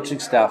d'Alene's coaching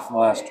staff in the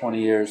last 20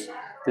 years,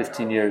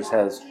 15 years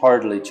has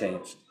hardly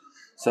changed.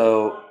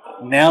 So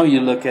now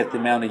you look at the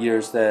amount of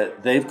years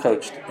that they've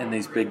coached in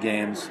these big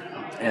games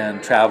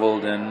and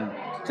traveled and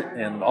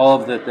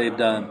all of that they've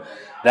done,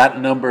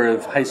 that number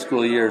of high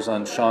school years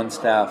on Sean's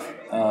staff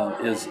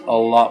is a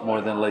lot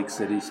more than Lake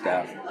City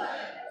staff.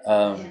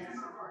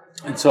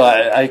 And so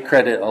I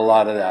credit a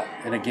lot of that.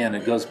 And again,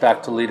 it goes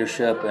back to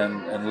leadership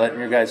and letting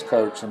your guys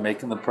coach and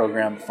making the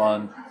program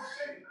fun.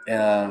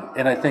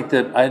 And I think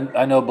that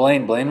I know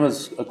Blaine. Blaine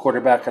was a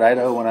quarterback at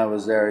Idaho when I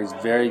was there. He's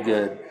very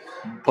good.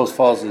 Post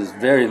Falls is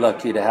very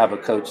lucky to have a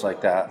coach like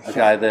that, a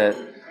guy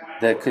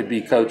that could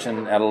be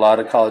coaching at a lot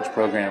of college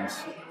programs,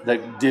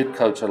 that did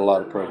coach at a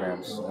lot of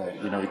programs.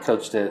 He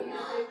coached at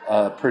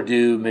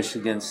Purdue,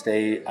 Michigan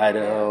State,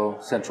 Idaho,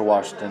 Central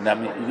Washington.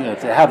 That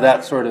to have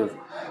that sort of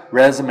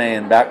resume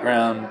and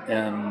background,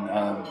 and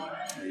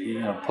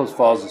Post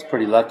Falls is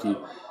pretty lucky.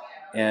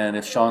 And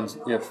if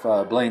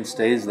Blaine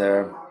stays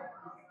there,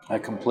 I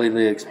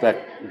completely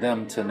expect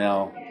them to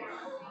now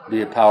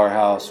be a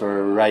powerhouse,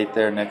 or right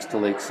there next to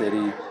Lake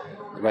City,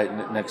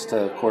 right next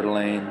to Coeur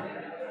d'Alene.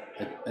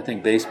 I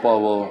think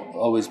baseball will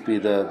always be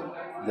the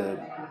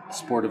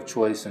sport of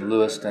choice in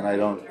Lewiston. I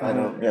don't.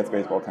 Yeah, it's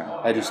baseball town.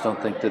 I just don't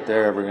think that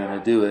they're ever going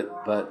to do it.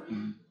 But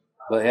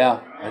yeah,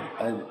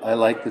 I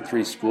like the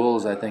three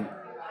schools. I think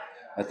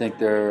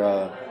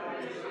they're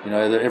you know,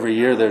 every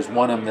year there's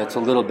one of them that's a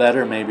little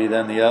better maybe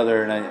than the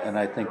other, and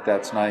I think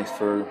that's nice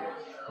for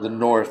the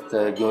North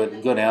to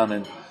go down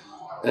and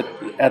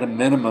at a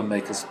minimum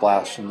make a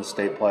splash in the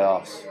state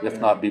playoffs, if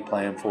not be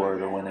playing for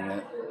it or winning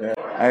it. Yeah.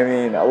 I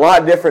mean, a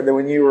lot different than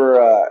when you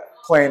were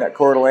playing at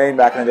Coeur d'Alene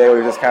back in the day, where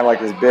it was just kind of like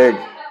this big.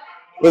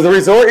 Was the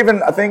resort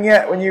even a thing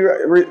yet when you?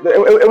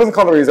 It wasn't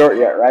called a resort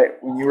yet, right?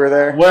 When you were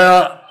there.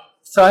 Well,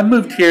 so I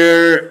moved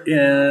here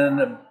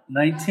in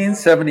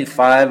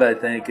 1975, I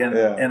think, and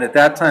at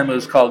that time it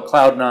was called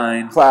Cloud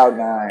 9. Cloud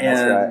 9,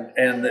 that's right.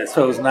 And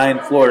so it was 9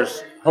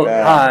 floors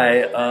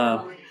high.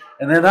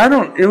 And then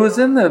it was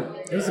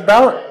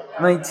about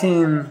late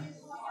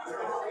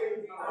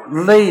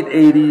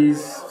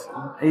 80s,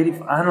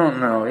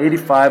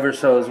 85 or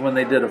so is when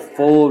they did a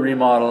full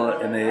remodel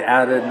and they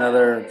added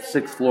another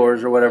 6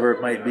 floors or whatever it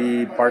might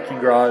be, parking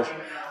garage.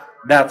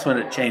 That's when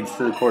it changed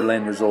to the Coeur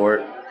d'Alene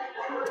Resort.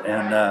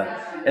 And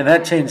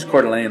that changed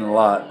Coeur d'Alene a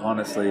lot,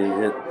 honestly.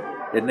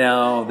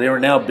 They were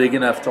now big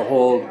enough to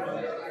hold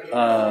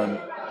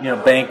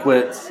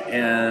banquets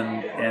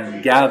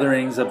and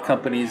gatherings of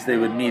companies. They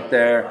would meet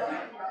there,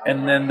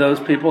 and then those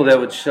people that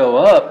would show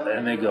up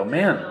and they go,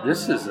 man,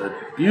 this is a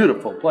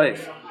beautiful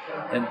place,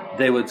 and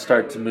they would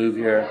start to move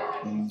here.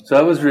 So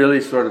that was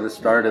really sort of the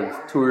start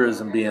of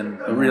tourism being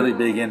a really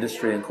big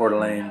industry in Coeur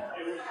d'Alene.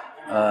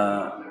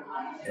 So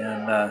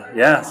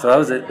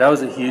that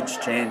was a huge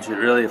change. It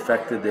really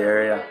affected the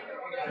area.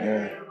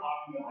 Yeah.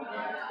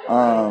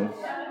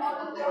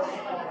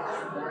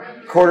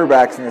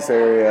 Quarterbacks in this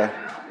area.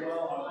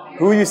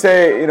 Who would you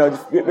say,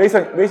 just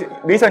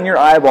based on your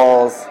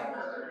eyeballs,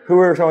 who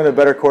are some of the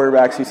better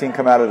quarterbacks you've seen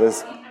come out of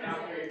this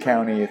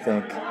county, you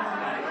think?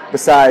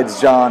 Besides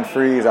John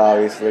Freeze,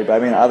 obviously.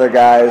 But, I mean, other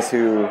guys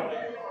who,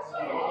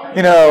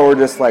 were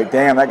just like,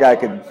 damn, that guy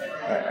could...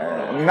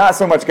 not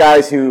so much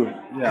guys who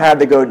had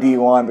to go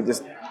D1, but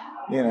just,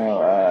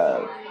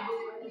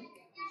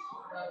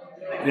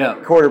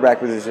 quarterback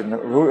position.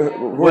 It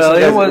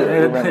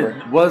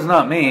was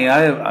not me.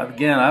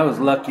 I was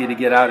lucky to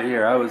get out of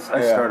here. I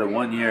started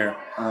 1 year.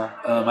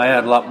 I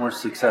had a lot more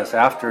success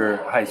after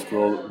high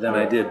school than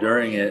I did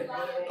during it.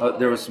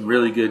 There was some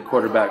really good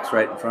quarterbacks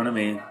right in front of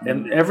me,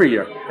 and every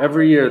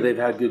year they've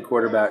had good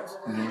quarterbacks.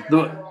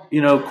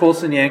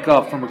 Colson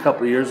Yankoff from a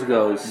couple of years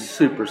ago is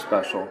super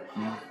special.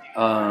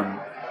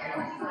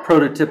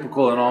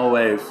 Prototypical in all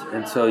ways,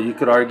 and so you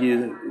could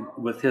argue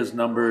with his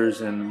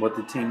numbers and what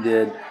the team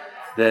did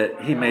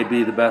that he may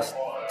be the best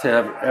to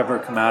ever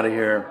come out of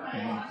here.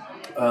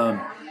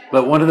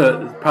 But one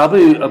of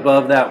probably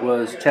above that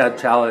was Chad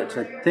Chalich.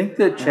 I think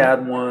that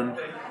Chad won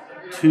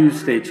 2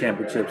 state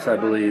championships, I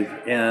believe,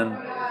 and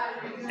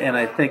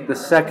I think the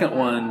second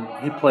one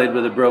he played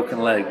with a broken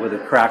leg, with a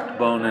cracked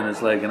bone in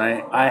his leg, and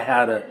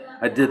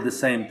I did the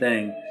same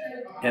thing,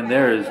 and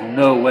there is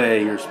no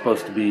way you're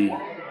supposed to be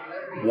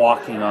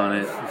walking on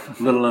it,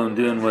 let alone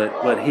doing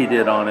what he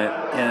did on it.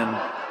 And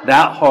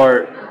that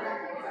heart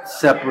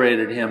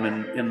separated him,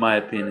 in my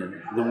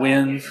opinion. The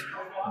wins,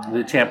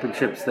 the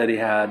championships that he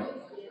had,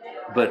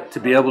 but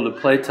to be able to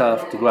play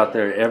tough, to go out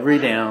there every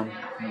down,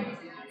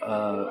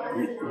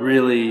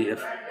 really,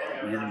 if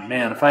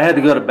I had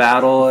to go to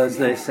battle, as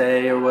they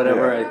say, or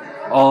whatever,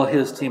 all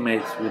his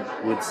teammates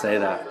would say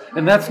that.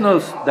 And that's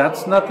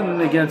nothing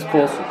against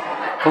Colson.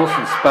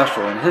 Colson's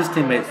special, and his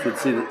teammates would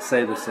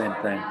say the same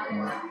thing.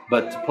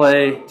 But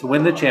to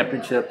win the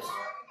championships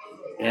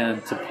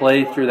and to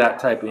play through that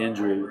type of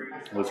injury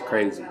was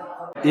crazy.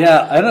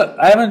 Yeah,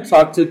 I haven't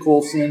talked to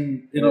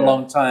Colson in a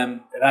long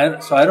time,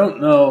 so I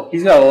don't know.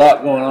 He's got a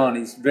lot going on.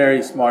 He's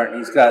very smart, and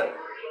he's got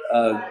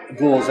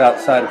goals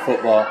outside of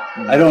football.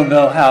 I don't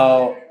know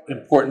how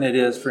important it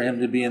is for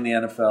him to be in the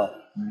NFL,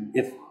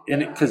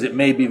 because it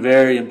may be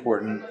very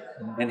important,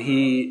 and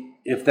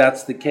if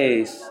that's the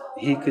case,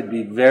 he could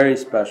be very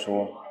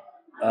special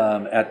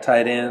at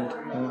tight end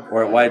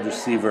or at wide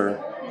receiver.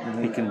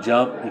 He can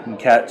jump, he can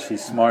catch,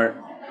 he's smart,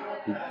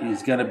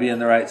 he's going to be in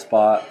the right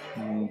spot.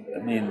 I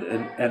mean,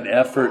 an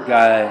effort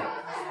guy.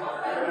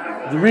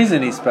 The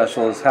reason he's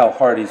special is how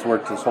hard he's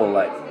worked his whole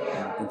life.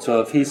 And so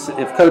if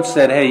Coach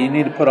said, hey, you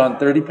need to put on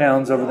 30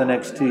 pounds over the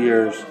next 2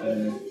 years,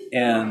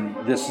 and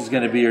this is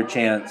going to be your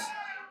chance,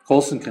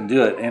 Colson can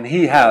do it. And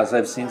he has.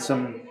 I've seen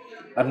some.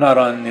 I'm not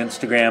on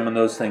Instagram and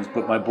those things,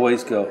 but my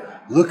boys go,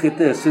 look at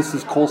this. This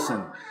is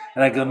Colson.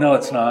 And I go, no,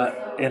 it's not.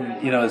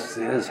 And,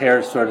 his hair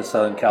is sort of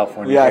Southern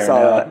California hair. I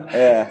saw that.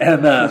 Yeah.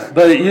 And,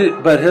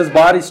 but his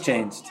body's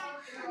changed.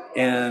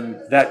 And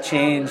that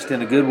changed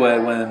in a good way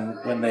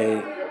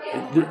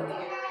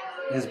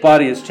his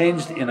body has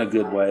changed in a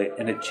good way.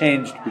 And it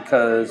changed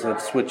because of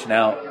switching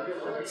out,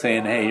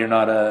 saying, hey, you're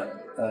not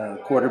a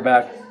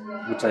quarterback,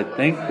 which I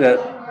think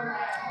that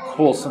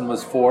Colson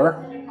was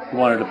for. He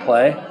wanted to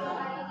play.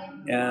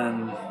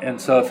 And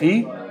so if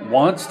he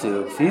wants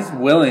to, if he's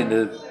willing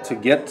to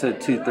get to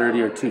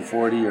 230 or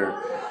 240 or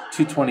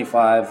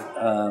 225,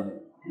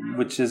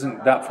 which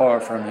isn't that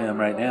far from him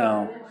right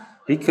now,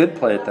 he could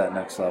play at that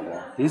next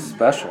level. He's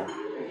special.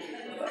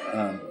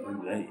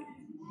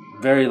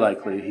 Very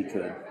likely he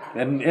could.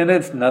 And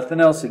if nothing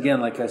else,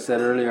 again, like I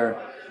said earlier,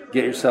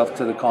 get yourself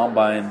to the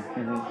combine.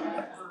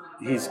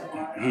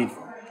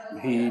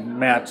 He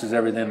matches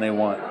everything they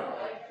want.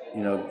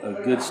 You know, a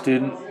good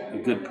student, a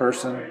good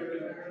person,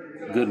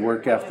 good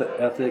work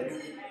ethic.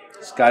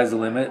 Sky's the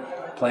limit.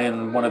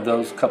 Playing one of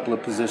those couple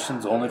of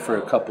positions only for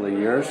a couple of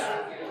years.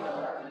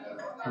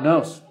 Who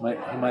knows?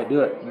 He might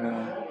do it.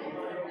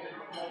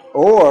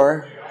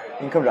 Or you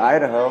can come to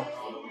Idaho.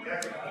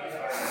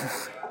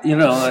 You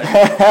know,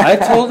 I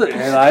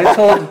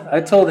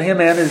told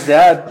him and his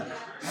dad.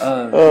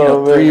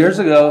 3 years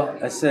ago,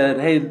 I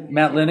said, "Hey,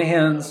 Matt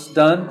Linehan's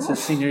done. It's his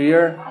senior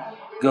year.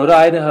 Go to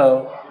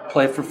Idaho,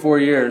 play for 4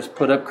 years,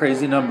 put up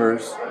crazy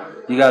numbers.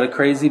 You got a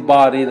crazy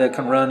body that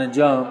can run and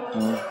jump.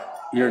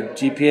 Your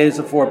GPA is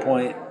a 4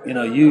 point. You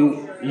know,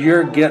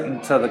 you're getting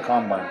to the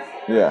combine.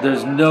 Yeah.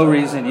 There's no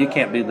reason you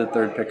can't be the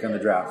third pick in the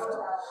draft.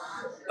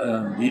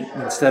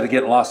 Instead of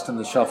getting lost in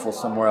the shuffle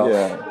somewhere else.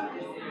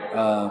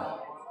 Yeah.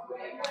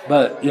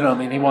 But you know, I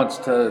mean, he wants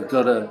to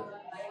go to.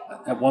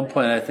 At one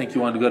point, I think he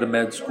wanted to go to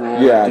med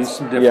school, Yeah. do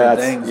some different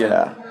things.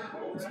 Yeah.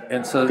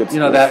 And so, Good you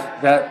know,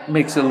 schools. that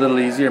makes it a little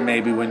easier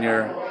maybe when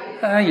you're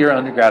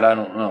undergrad. I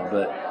don't know,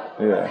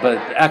 but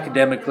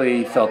academically,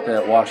 he felt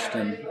that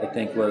Washington, I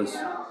think, was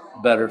a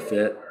better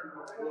fit.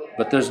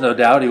 But there's no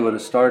doubt he would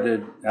have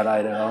started at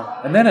Idaho.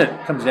 And then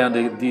it comes down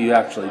to, do you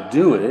actually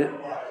do it?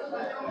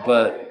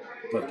 But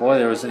boy,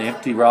 there was an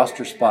empty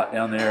roster spot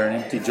down there,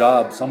 an empty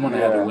job. Someone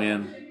had to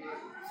win.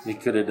 He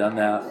could have done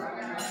that.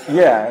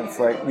 Yeah, it's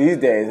like these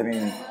days, I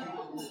mean,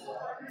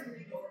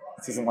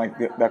 this isn't like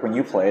back when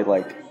you played,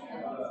 like,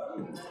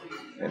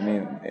 I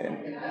mean,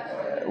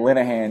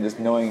 Linehan, just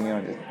knowing, you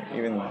know, just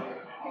even,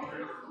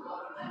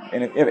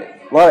 and a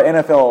lot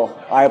of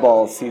NFL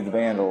eyeballs see the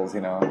Vandals,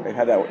 you know, they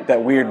had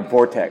that weird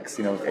vortex,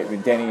 you know,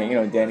 Denny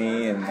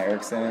and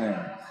Erickson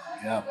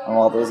and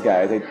all those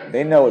guys,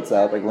 they know what's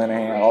up, like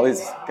Linehan, all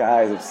these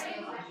guys.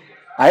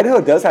 Idaho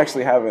does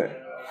actually have it,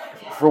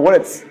 for what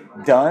it's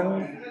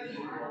done,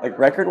 like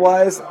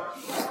record-wise,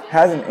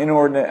 has an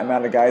inordinate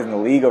amount of guys in the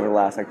league over the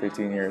last like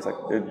 15 years. Like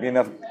there'd be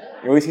enough.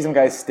 You always see some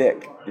guys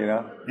stick, you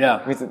know. Yeah.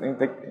 I mean,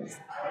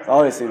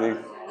 obviously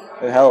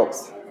it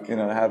helps, you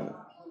know, to have.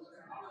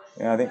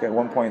 You know, I think at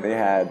one point they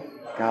had,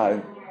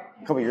 God,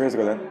 a couple of years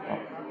ago,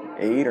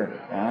 8 or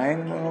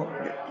 9.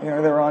 You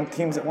know, they were on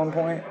teams at one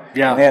point.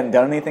 Yeah. And they hadn't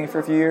done anything for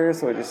a few years,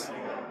 so it just.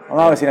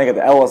 Well, obviously I got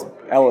the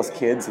Ellis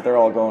kids, so they're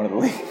all going to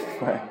the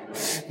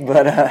league,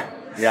 but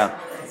yeah.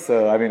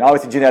 So, I mean,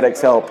 obviously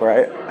genetics help,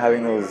 right?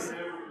 Having those,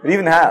 but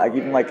even back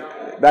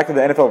to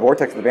the NFL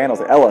vortex of the Vandals,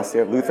 like Ellis,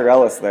 you have Luther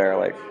Ellis there,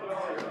 like,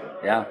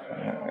 yeah.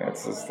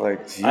 It's just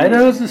like, geez.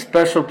 Idaho's a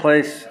special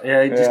place.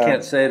 Yeah, you just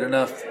can't say it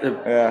enough.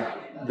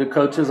 The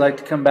coaches like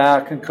to come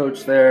back and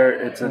coach there.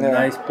 It's a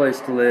nice place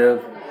to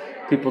live.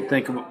 People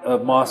think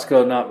of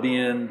Moscow not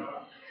being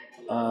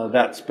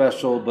that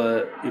special,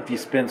 but if you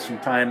spend some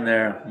time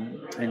there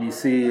and you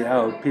see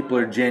how people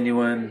are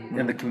genuine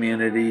in the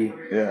community,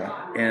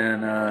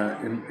 and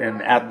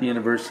at the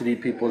university,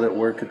 people that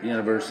work at the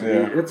university,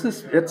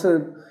 it's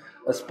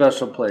a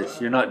special place.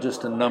 You're not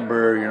just a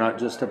number, you're not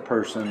just a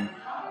person.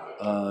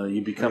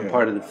 You become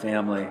part of the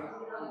family,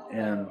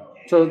 and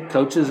so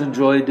coaches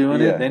enjoy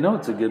doing it. They know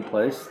it's a good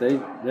place. They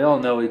all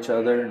know each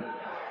other,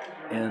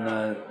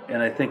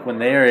 and I think when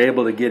they are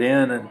able to get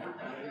in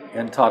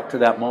and talk to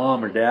that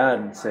mom or dad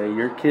and say,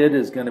 your kid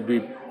is going to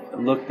be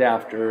looked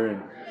after,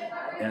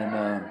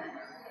 and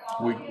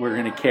we're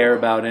going to care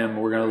about him,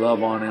 we're going to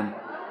love on him.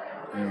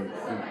 And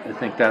I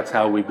think that's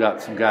how we've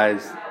got some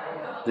guys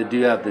that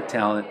do have the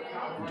talent,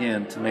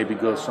 again, to maybe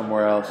go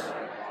somewhere else.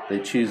 They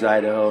choose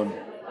Idaho,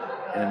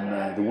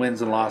 and the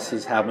wins and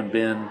losses haven't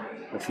been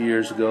a few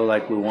years ago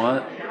like we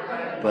want,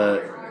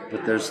 but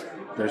there's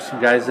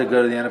some guys that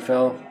go to the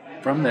NFL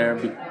from there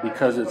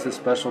because it's a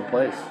special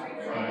place.